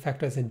approximation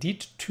factor is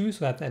indeed 2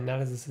 so that the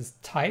analysis is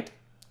tight.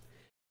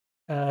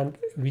 And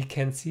we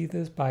can see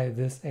this by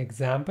this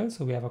example.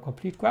 So we have a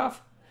complete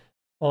graph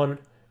on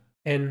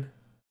n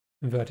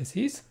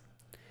vertices.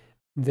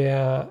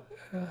 There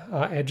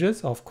are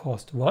edges of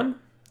cost 1,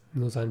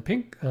 those are in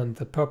pink, and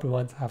the purple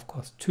ones have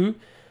cost 2.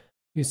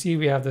 You see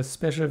we have this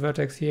special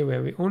vertex here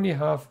where we only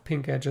have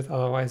pink edges,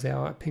 otherwise there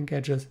are pink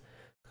edges,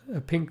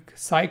 a pink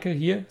cycle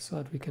here, so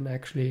that we can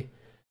actually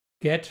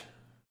get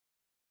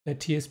a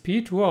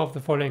TSP tour of the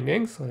following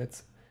length. So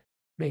let's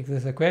make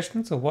this a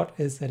question. So what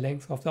is the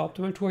length of the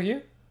optimal tour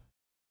here?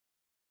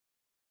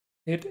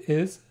 It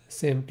is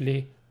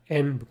simply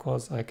n,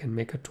 because I can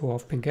make a tour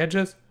of pink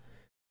edges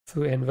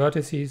through n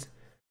vertices.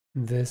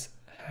 This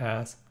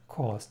has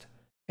cost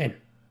n.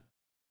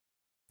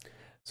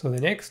 So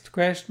the next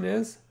question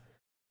is,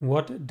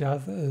 what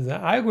does the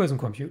algorithm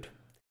compute?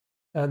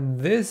 And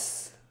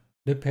this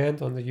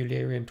depends on the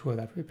Eulerian tour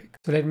that we pick.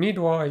 So let me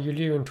draw a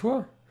Eulerian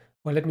tour.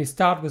 Well, let me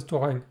start with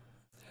drawing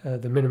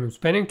the minimum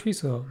spanning tree.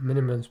 So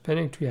minimum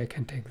spanning tree, I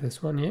can take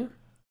this one here.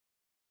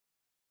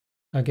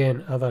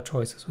 Again, other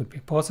choices would be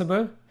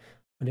possible.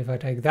 But if I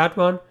take that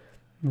one,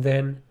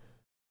 then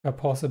a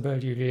possible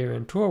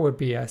Eulerian tour would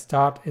be I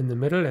start in the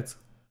middle. Let's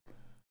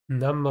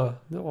number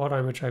the order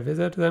in which I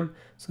visit them.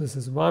 So this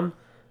is 1.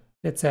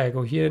 Let's say I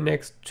go here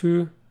next,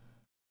 2.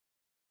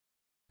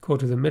 Go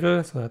to the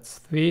middle, so that's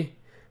 3.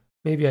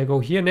 Maybe I go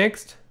here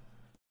next,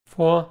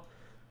 4.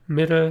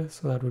 Middle,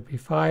 so that would be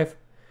 5.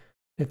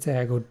 Let's say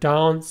I go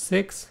down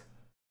 6,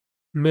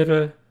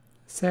 middle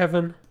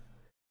 7,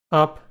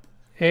 up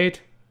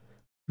 8,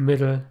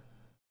 middle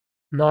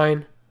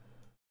 9,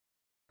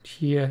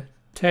 here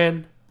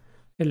 10,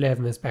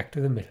 11 is back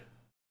to the middle.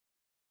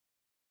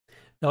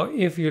 Now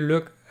if you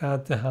look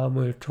at the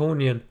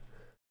Hamiltonian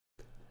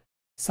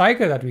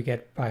cycle that we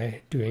get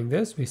by doing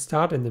this, we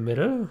start in the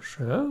middle,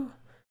 sure.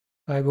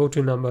 I go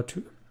to number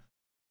 2.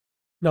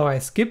 Now I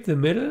skip the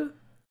middle,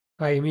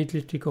 I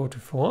immediately go to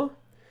 4.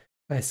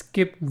 I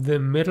skip the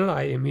middle,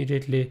 I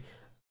immediately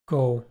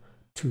go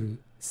to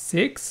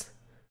 6.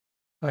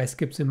 I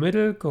skip the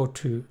middle, go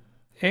to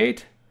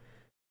 8.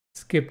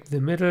 Skip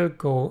the middle,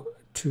 go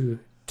to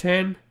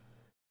 10.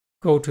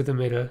 Go to the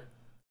middle,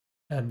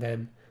 and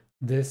then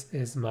this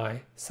is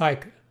my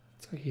cycle.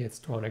 So here it's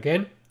drawn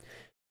again.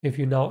 If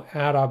you now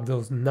add up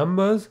those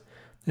numbers,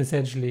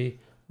 essentially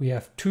we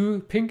have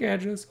 2 pink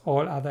edges,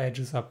 all other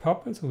edges are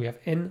purple, so we have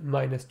n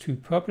minus 2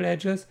 purple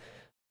edges.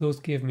 Those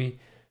give me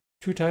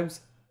 2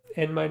 times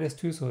n minus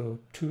 2, so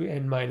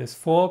 2n minus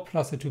 4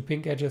 plus the 2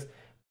 pink edges,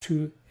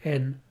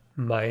 2n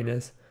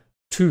minus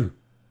 2.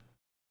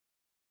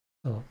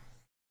 So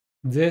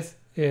this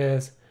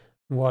is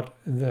what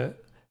the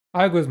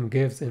algorithm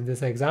gives in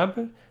this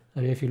example.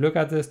 And if you look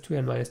at this,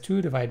 2n minus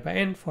 2 divided by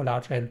n, for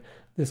large n,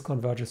 this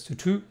converges to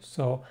 2.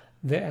 So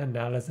the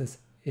analysis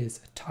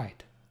is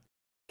tight.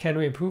 Can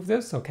we improve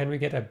this? So can we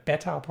get a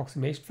better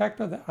approximation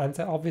factor? The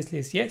answer obviously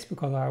is yes,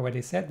 because I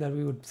already said that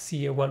we would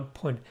see a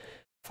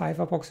 1.5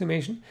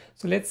 approximation.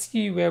 So let's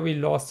see where we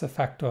lost the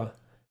factor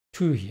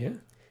 2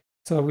 here.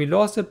 So we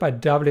lost it by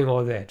doubling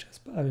all the edges.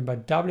 I mean, by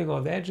doubling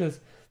all the edges,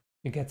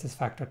 you get this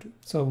factor 2.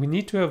 So we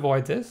need to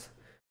avoid this.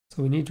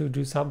 So we need to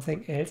do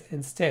something else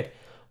instead.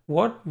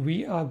 What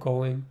we are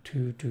going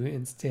to do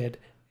instead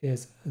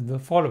is the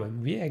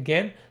following. We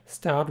again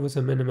start with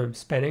a minimum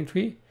spanning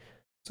tree.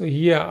 So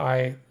here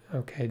I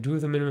do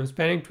the minimum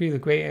spanning tree. The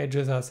gray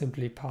edges are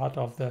simply part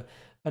of the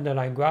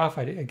underlying graph.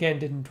 I again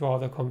didn't draw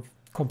the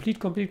complete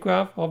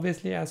graph,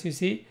 obviously, as you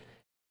see.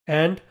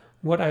 And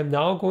what I'm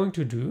now going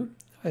to do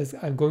is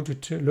I'm going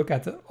to look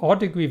at the odd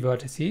degree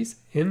vertices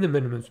in the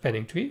minimum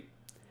spanning tree.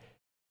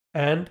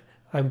 And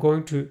I'm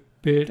going to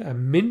build a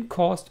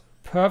MinCost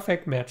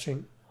perfect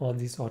matching on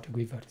these odd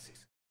degree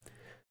vertices.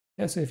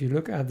 Yeah, so if you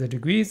look at the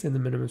degrees in the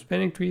minimum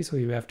spanning tree, so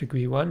you have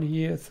degree 1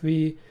 here,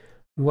 3,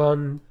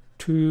 1,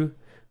 2,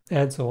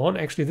 and so on.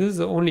 Actually, this is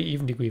the only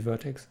even degree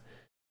vertex.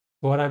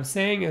 What I'm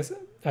saying is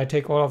I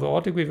take all of the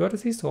odd degree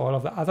vertices, so all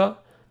of the other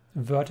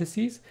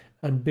vertices,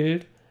 and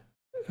build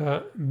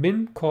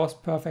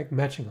MinCost perfect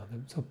matching on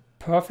them. So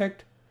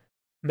perfect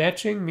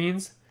matching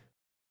means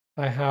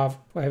I have,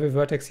 for every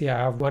vertex here, I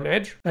have one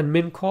edge, and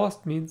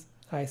MinCost means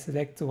I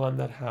select the one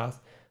that has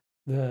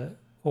the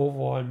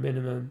overall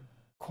minimum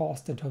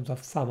cost in terms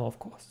of sum of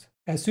costs.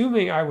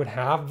 Assuming I would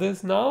have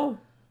this now,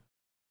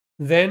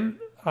 then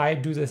I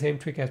do the same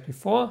trick as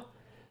before.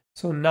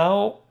 So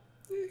now,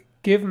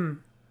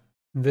 given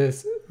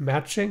this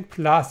matching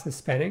plus the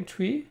spanning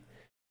tree,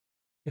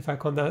 if I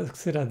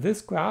consider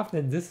this graph,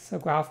 then this is a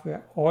graph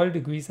where all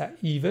degrees are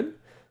even,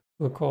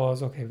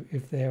 because, okay,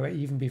 if they were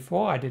even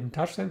before, I didn't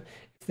touch them.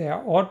 If they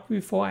are odd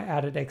before, I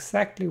added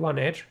exactly one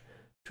edge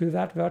to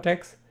that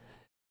vertex,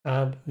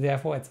 and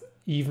therefore it's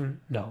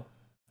even now.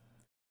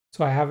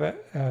 So I have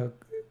a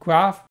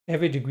graph,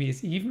 every degree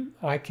is even.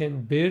 I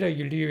can build a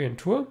Eulerian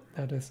tour,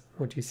 that is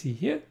what you see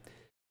here.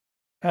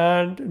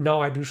 And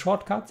now I do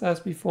shortcuts as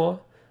before.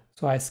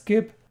 So I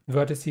skip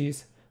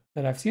vertices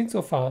that I've seen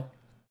so far,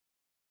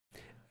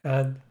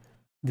 and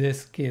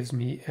this gives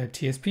me a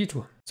TSP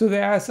tour. So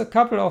there is a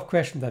couple of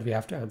questions that we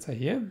have to answer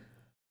here.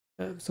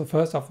 So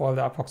first of all,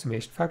 the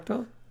approximation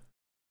factor.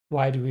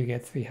 Why do we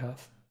get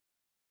 3/2?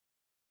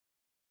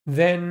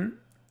 Then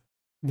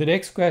the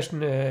next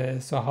question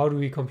is, so how do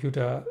we compute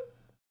a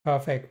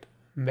perfect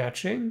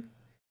matching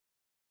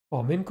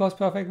or MinCost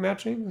perfect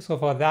matching? So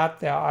for that,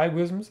 there are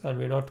algorithms, and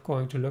we're not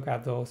going to look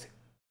at those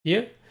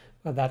here,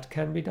 but that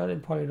can be done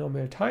in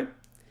polynomial time.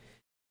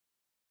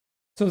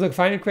 So the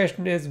final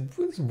question is,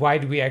 why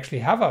do we actually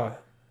have a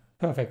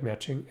perfect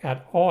matching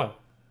at all?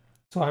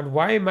 So, and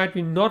why might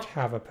we not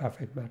have a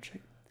perfect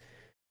matching?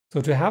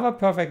 So to have a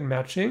perfect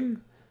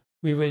matching,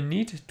 we will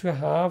need to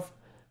have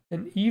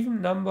an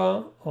even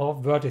number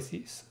of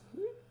vertices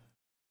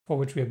for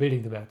which we are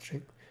building the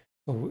matching.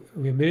 So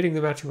we're building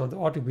the matching on the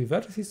odd degree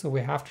vertices, so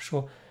we have to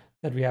show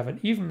that we have an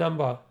even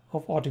number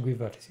of odd degree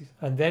vertices.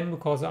 And then,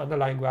 because the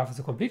underlying graph is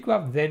a complete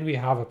graph, then we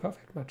have a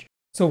perfect matching.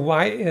 So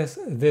why is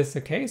this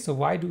the case? So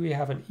why do we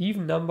have an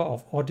even number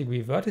of odd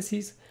degree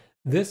vertices?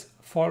 This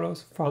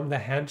follows from the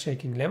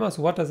handshaking lemma.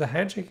 So what does the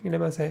handshaking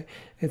lemma say?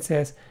 It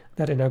says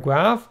that in a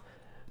graph,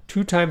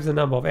 2 times the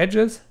number of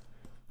edges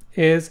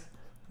is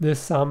the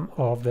sum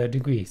of the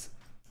degrees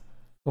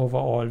over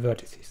all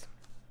vertices.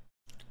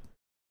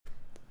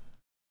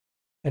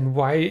 And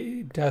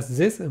why does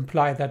this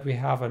imply that we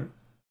have an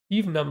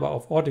even number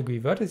of odd degree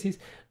vertices?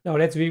 Now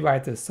let's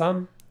rewrite the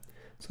sum.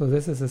 So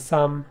this is the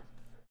sum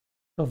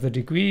of the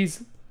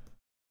degrees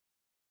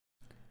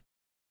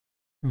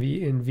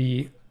v in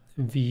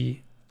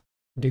v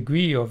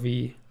degree of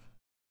v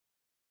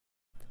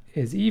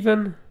is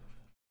even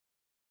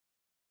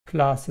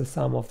plus the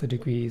sum of the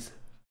degrees,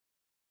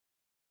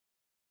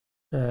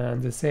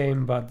 and the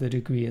same, but the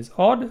degree is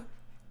odd.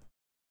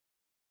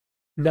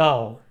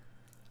 Now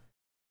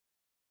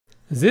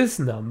this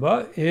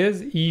number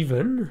is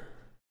even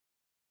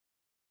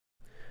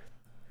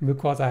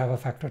because I have a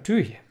factor 2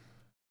 here.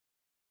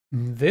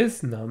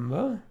 This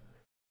number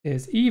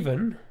is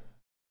even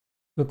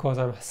because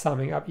I'm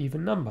summing up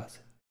even numbers.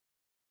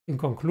 In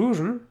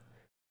conclusion,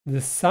 the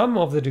sum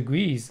of the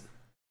degrees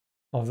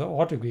of the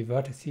odd degree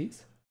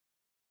vertices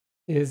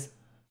is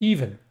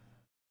even.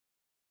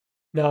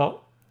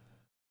 Now,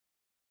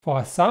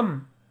 for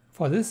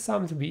this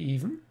sum to be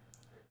even,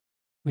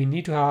 we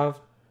need to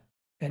have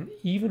an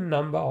even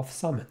number of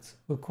summits,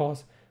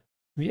 because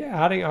we are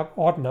adding up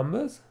odd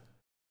numbers,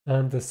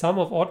 and the sum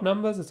of odd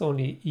numbers is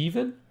only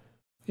even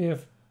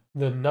if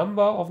the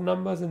number of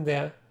numbers in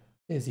there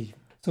is even.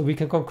 So we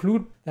can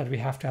conclude that we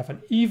have to have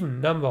an even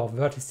number of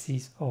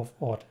vertices of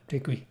odd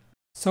degree.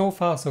 So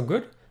far so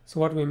good. So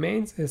what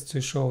remains is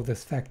to show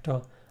this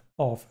factor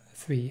of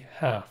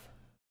 3/2.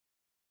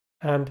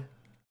 And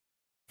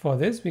for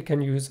this we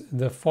can use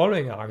the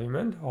following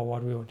argument, or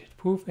what we wanted to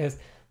prove is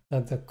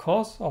that the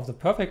cost of the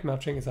perfect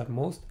matching is at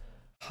most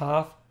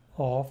half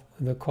of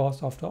the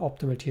cost of the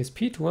optimal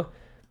TSP tour.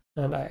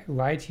 And I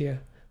write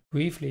here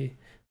briefly,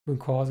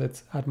 because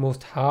it's at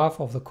most half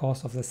of the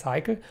cost of the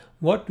cycle.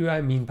 What do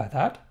I mean by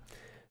that?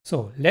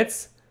 So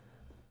let's,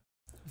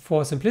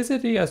 for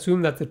simplicity,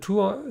 assume that the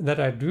tour that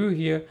I drew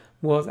here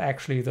was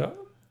actually the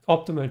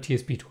optimal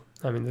TSP tour.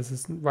 I mean, this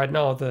is right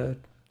now the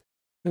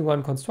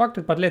one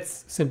constructed, but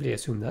let's simply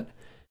assume that.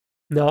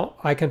 Now,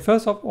 I can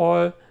first of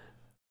all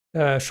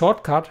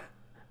shortcut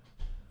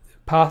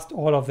past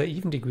all of the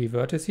even degree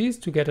vertices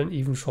to get an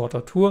even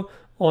shorter tour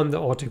on the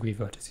odd degree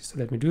vertices. So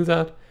let me do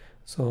that.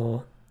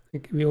 So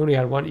we only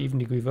had one even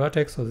degree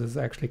vertex, so this is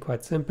actually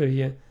quite simple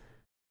here.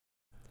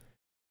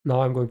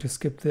 Now I'm going to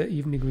skip the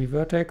even degree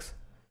vertex.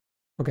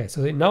 Okay,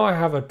 so now I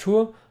have a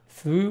tour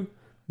through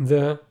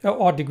the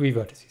odd degree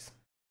vertices.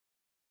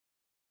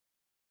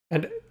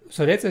 And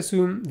so let's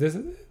assume this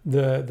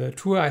the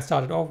tour I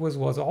started off with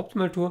was an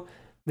optimal tour,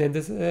 then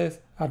this is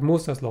at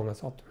most as long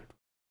as optimal.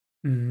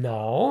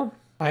 Now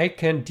I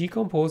can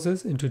decompose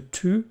this into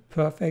two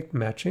perfect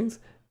matchings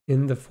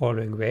in the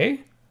following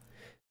way.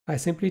 I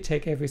simply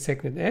take every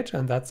second edge,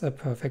 and that's a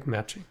perfect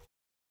matching.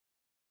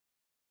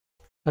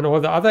 And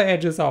all the other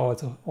edges are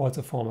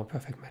also form a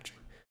perfect matching.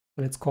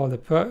 Let's call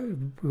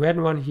the red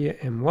one here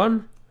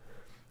M1,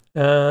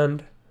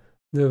 and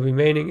the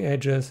remaining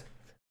edges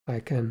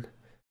I can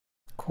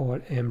call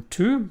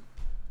M2.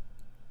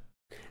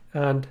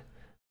 And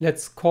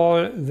let's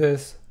call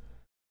this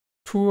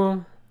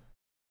tour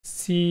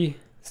C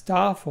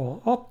star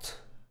for opt,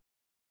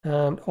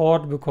 and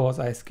odd because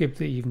I skipped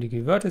the even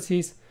degree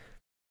vertices.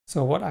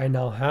 So what I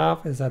now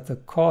have is that the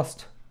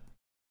cost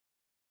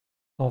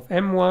of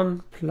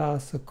M1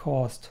 plus the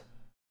cost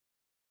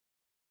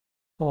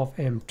of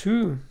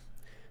M2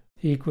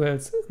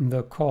 equals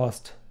the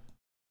cost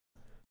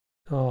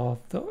of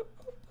the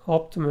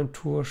optimum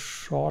tour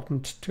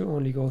shortened to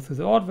only go through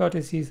the odd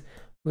vertices,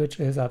 which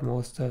is at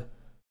most the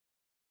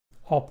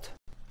opt.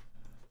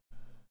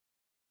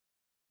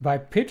 By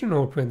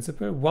pigeonhole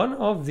principle, one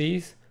of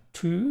these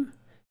two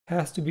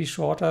has to be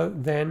shorter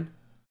than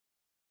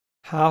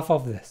half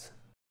of this.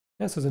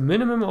 Yeah, so the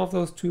minimum of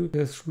those two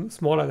is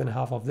smaller than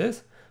half of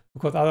this,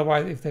 because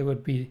otherwise if they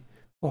would be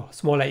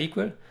smaller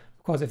equal,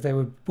 because if they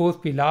would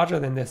both be larger,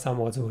 then their sum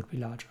also would be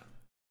larger.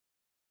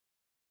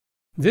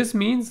 This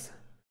means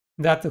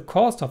that the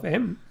cost of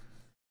M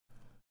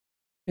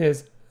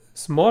is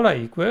smaller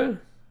equal,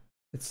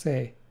 let's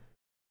say,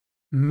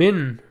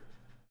 min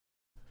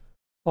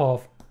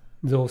of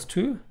those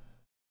two,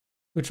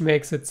 which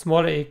makes it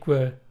smaller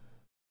equal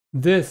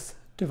this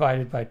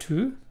divided by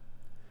 2,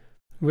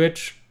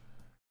 which,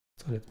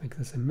 so let's make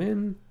this a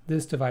min,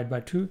 this divided by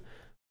 2,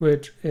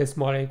 which is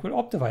smaller equal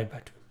opt divided by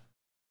 2.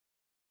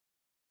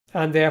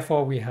 And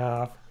therefore we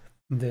have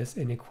this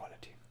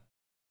inequality.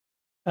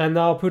 And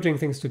now putting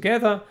things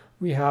together,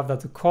 we have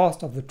that the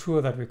cost of the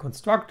tour that we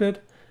constructed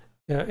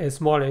is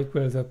smaller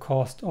equal the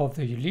cost of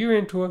the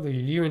Eulerian tour. The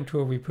Eulerian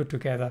tour we put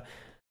together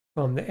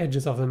from the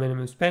edges of the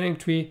minimum spanning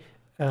tree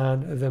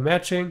and the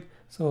matching.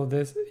 So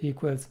this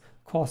equals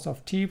cost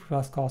of T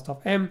plus cost of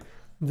M.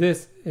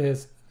 This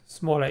is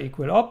smaller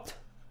equal opt.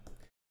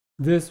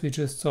 This we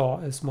just saw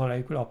is smaller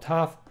equal opt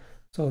half.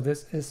 So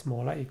this is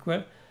smaller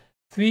equal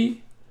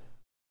 3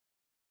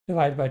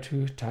 divided by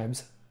 2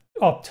 times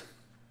opt.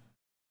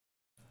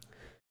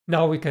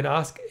 Now we can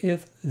ask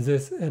if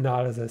this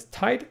analysis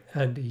tight,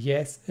 and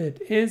yes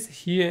it is.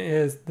 Here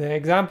is the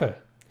example.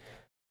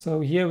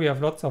 So here we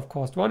have lots of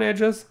cost 1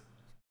 edges,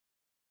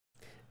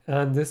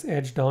 and this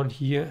edge down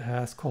here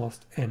has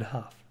cost n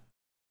half.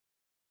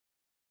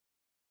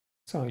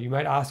 So you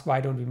might ask,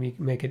 why don't we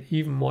make it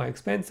even more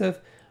expensive?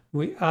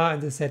 We are in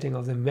the setting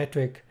of the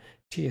metric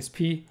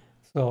TSP,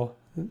 so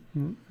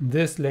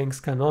this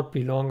length cannot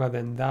be longer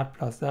than that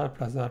plus that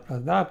plus that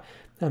plus that.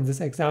 And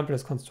this example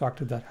is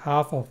constructed that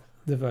half of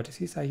the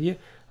vertices are here,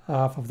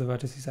 half of the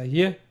vertices are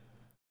here,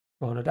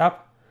 rounded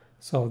up.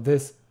 So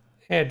this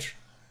edge,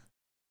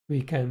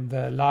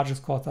 the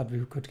largest cost that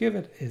we could give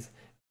it is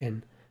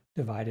n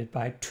divided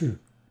by 2.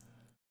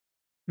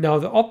 Now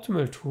the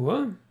optimal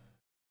tour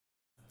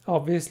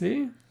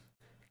obviously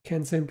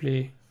can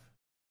simply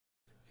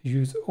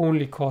use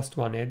only cost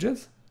 1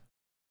 edges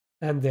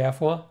and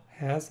therefore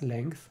has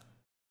length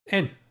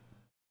n.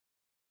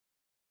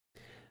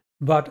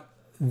 But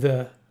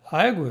the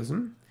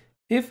algorithm,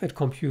 if it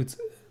computes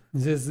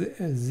this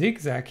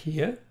zigzag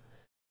here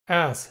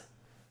as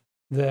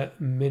the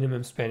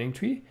minimum spanning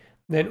tree,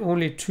 then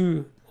only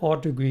 2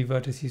 odd degree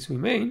vertices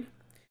remain,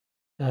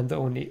 and the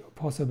only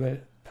possible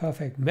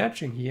perfect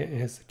matching here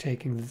is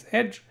taking this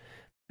edge,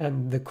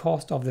 and the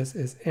cost of this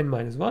is n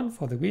minus 1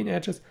 for the green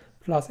edges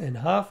plus n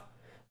half.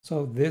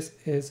 So this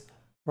is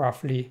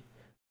roughly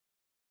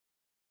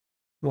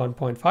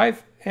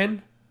 1.5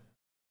 n.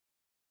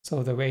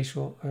 So the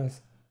ratio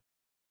is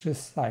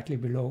just slightly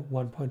below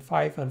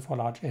 1.5, and for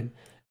large n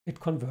it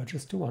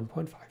converges to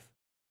 1.5.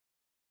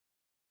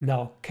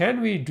 Now,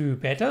 can we do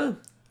better?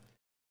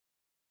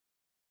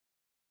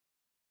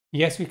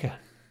 Yes, we can.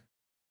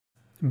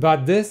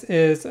 But this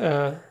is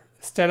a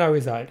stellar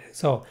result.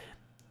 So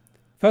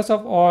first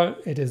of all,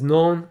 it is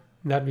known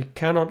that we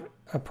cannot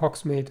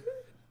approximate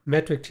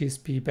metric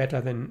TSP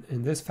better than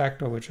in this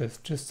factor, which is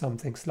just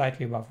something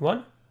slightly above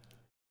 1.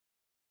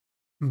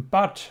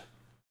 But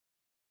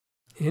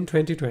in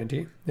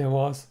 2020, there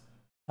was,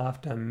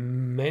 after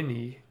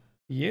many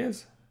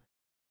years,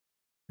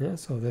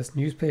 so this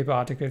newspaper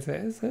article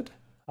says it,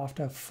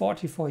 after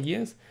 44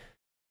 years,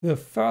 the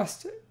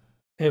first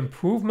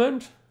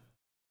improvement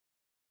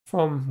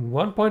from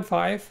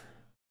 1.5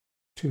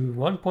 to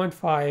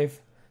 1.5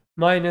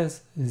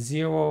 minus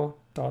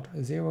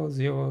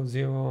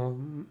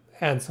 0.000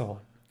 and so on,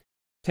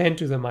 10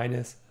 to the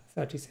minus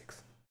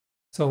 36.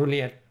 So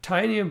only a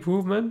tiny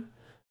improvement,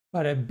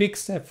 but a big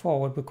step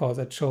forward, because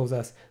it shows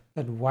us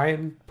that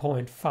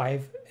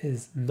 1.5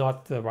 is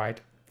not the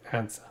right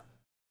answer.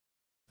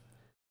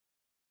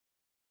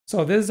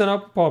 So this is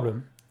another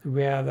problem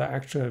where the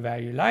actual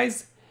value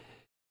lies.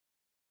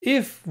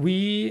 If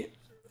we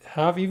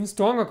have even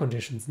stronger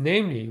conditions,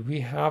 namely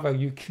we have a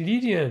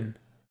Euclidean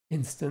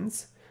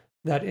instance,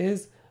 that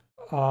is,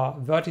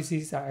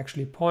 vertices are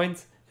actually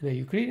points in a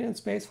Euclidean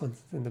space, for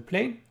instance in the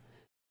plane,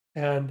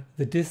 and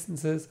the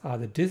distances are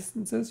the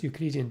distances,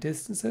 Euclidean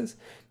distances,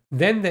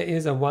 then there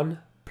is a 1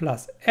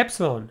 plus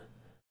epsilon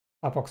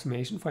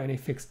approximation for any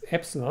fixed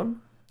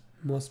epsilon.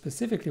 More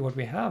specifically, what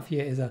we have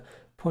here is a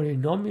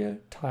polynomial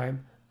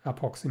time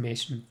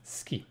approximation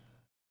scheme.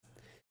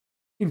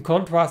 In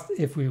contrast,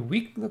 if we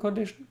weaken the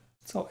condition,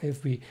 so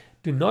if we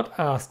do not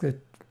ask the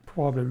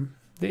problem,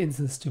 the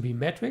instance to be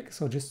metric,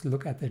 so just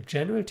look at the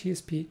general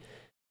TSP,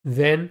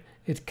 then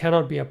it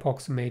cannot be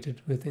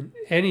approximated within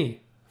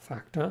any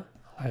factor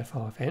alpha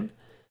of n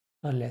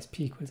unless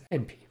p equals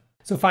np.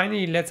 So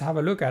finally, let's have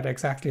a look at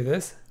exactly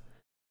this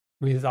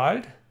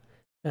result,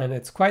 and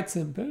it's quite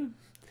simple.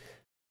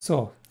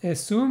 So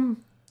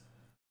assume,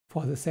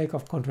 for the sake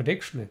of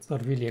contradiction, it's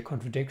not really a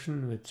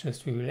contradiction, it's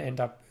just we will end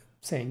up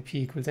saying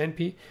p equals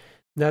np,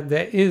 that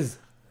there is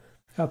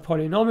a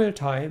polynomial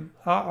time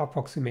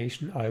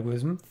approximation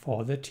algorithm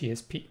for the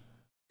TSP.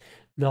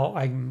 Now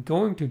I'm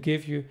going to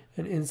give you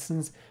an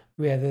instance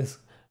where this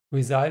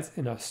results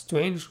in a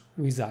strange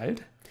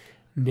result,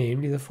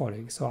 namely the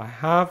following. So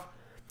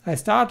I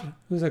start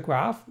with a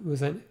graph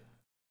with an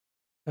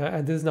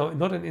and this is now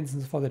not an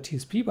instance for the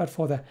TSP, but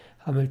for the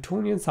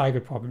Hamiltonian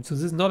cycle problem. So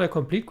this is not a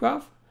complete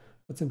graph,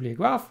 but simply a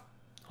graph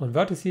on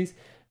vertices.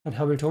 And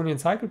Hamiltonian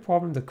cycle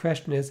problem, the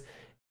question is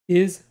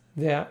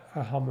there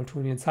a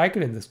Hamiltonian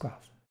cycle in this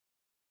graph?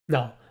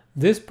 Now,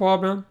 this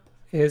problem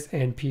is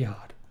NP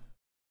hard,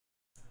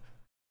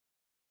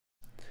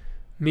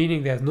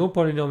 meaning there's no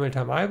polynomial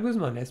time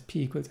algorithm unless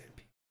p equals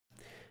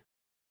np.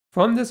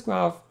 From this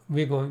graph,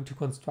 we're going to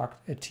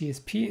construct a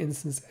TSP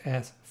instance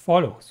as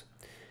follows.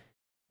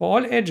 For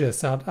all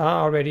edges that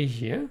are already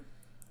here,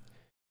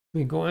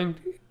 we're going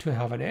to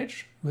have an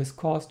edge with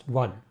cost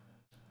 1.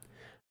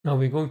 Now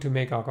we're going to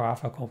make our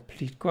graph a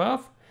complete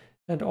graph,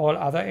 and all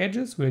other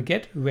edges will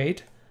get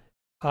weight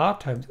r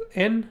times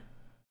n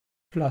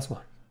plus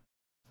 1.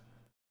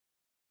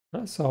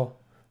 So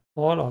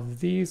all of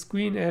these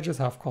green edges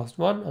have cost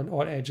 1, and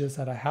all edges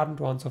that I haven't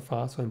drawn so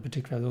far, so in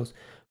particular those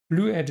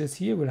blue edges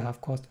here, will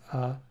have cost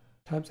r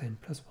times n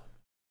plus 1.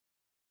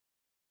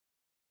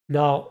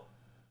 Now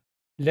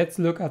let's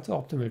look at the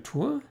optimal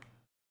tour.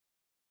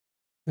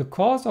 The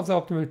cost of the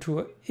optimal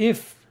tour,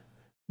 if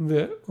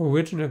the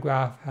original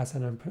graph has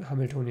a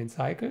Hamiltonian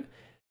cycle,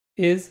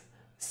 is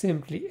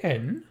simply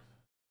n,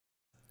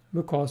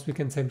 because we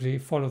can simply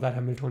follow that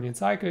Hamiltonian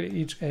cycle.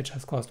 Each edge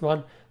has cost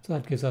 1, so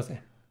that gives us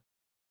n.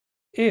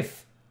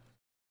 If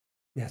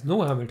there's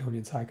no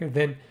Hamiltonian cycle,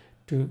 then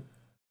to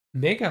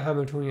make a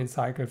Hamiltonian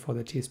cycle for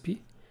the TSP,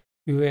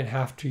 we will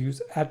have to use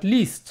at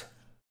least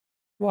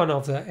one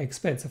of the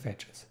expensive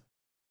edges.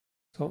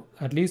 So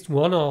at least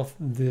one of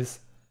these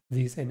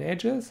n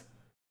edges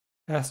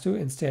has to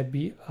instead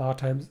be r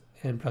times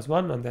n plus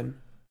 1, and then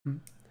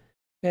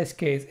best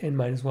case n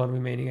minus 1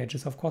 remaining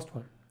edges of cost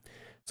 1.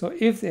 So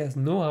if there's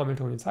no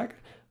Hamiltonian cycle,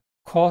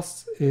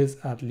 cost is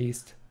at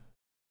least,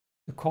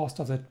 the cost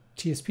of the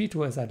TSP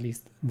tour is at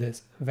least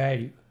this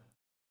value.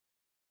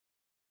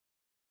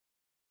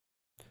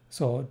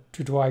 So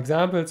to draw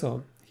examples,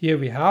 so here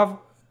we have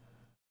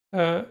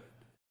a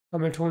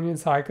Hamiltonian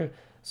cycle,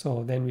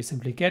 so then we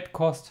simply get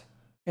cost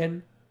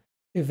n.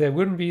 If there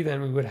wouldn't be,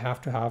 then we would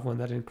have to have one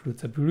that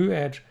includes a blue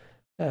edge,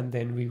 and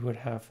then we would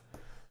have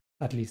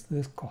at least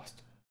this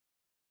cost.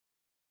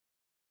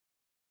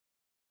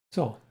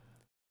 So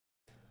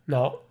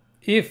now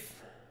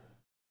if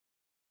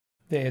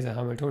there is a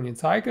Hamiltonian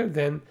cycle,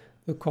 then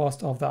the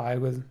cost of the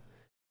algorithm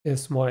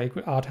is smaller or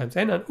equal r times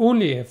n, and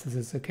only if this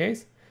is the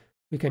case,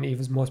 we can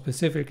even more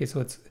specifically,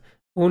 so it's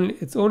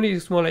only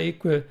smaller or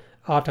equal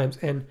r times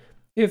n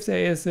if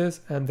there is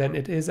this, and then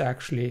it is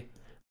actually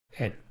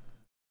n.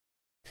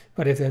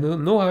 But if there's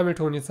no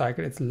Hamiltonian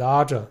cycle, it's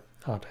larger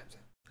r times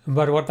n.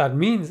 But what that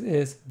means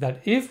is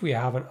that if we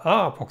have an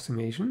r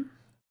approximation,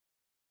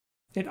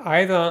 it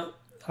either,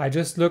 I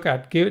just look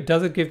at,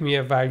 does it give me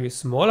a value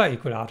smaller or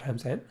equal r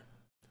times n?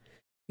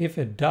 If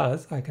it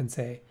does, I can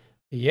say,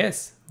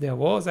 yes, there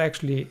was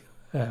actually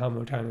a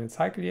Hamiltonian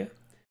cycle here.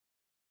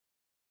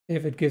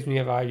 If it gives me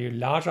a value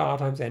larger r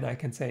times n, I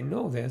can say,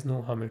 no, there's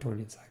no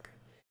Hamiltonian cycle.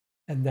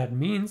 And that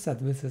means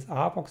that with this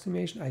r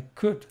approximation, I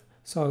could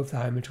solve the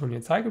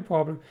Hamiltonian cycle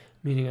problem,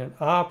 meaning an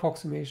r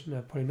approximation,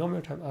 a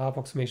polynomial time r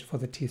approximation for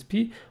the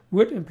TSP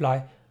would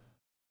imply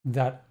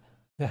that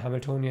the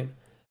Hamiltonian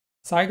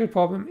cycle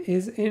problem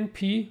is in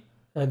P,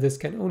 and this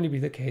can only be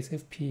the case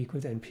if P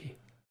equals NP.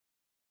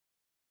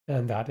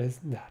 And that is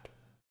that.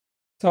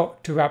 So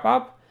to wrap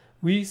up,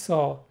 we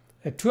saw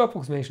a true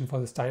approximation for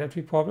the Steiner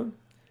tree problem,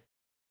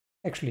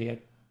 actually a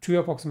true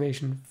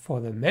approximation for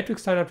the Metric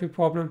Steiner tree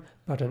problem,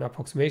 but an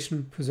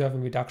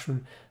approximation-preserving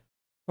reduction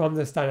from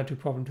the Steiner tree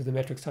problem to the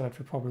Metric Steiner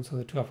tree problem, so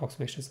the true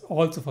approximation is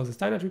also for the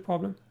Steiner tree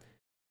problem.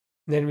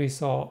 Then we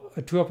saw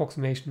a true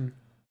approximation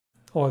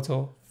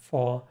also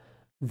for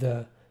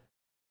the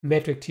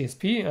metric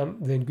TSP,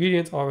 and the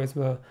ingredients always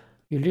were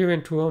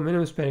Eulerian true,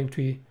 minimum spanning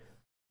tree,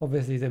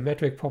 obviously the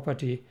metric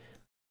property,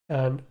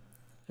 and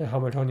a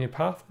Hamiltonian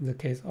path in the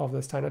case of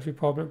the Steiner tree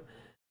problem.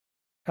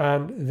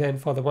 And then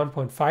for the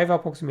 1.5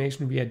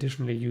 approximation, we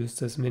additionally used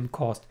this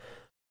MinCost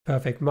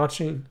Perfect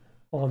Matching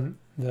on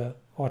the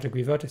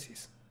odd-degree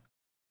vertices.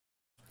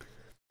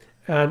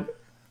 And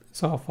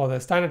so for the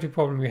Steiner tree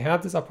problem, we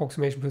had this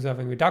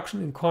approximation-preserving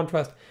reduction. In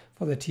contrast,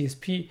 for the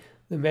TSP,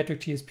 the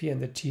metric TSP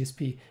and the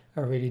TSP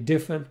are really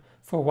different.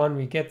 For one,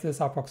 we get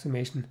this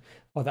approximation.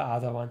 For the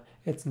other one,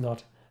 it's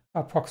not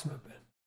approximable.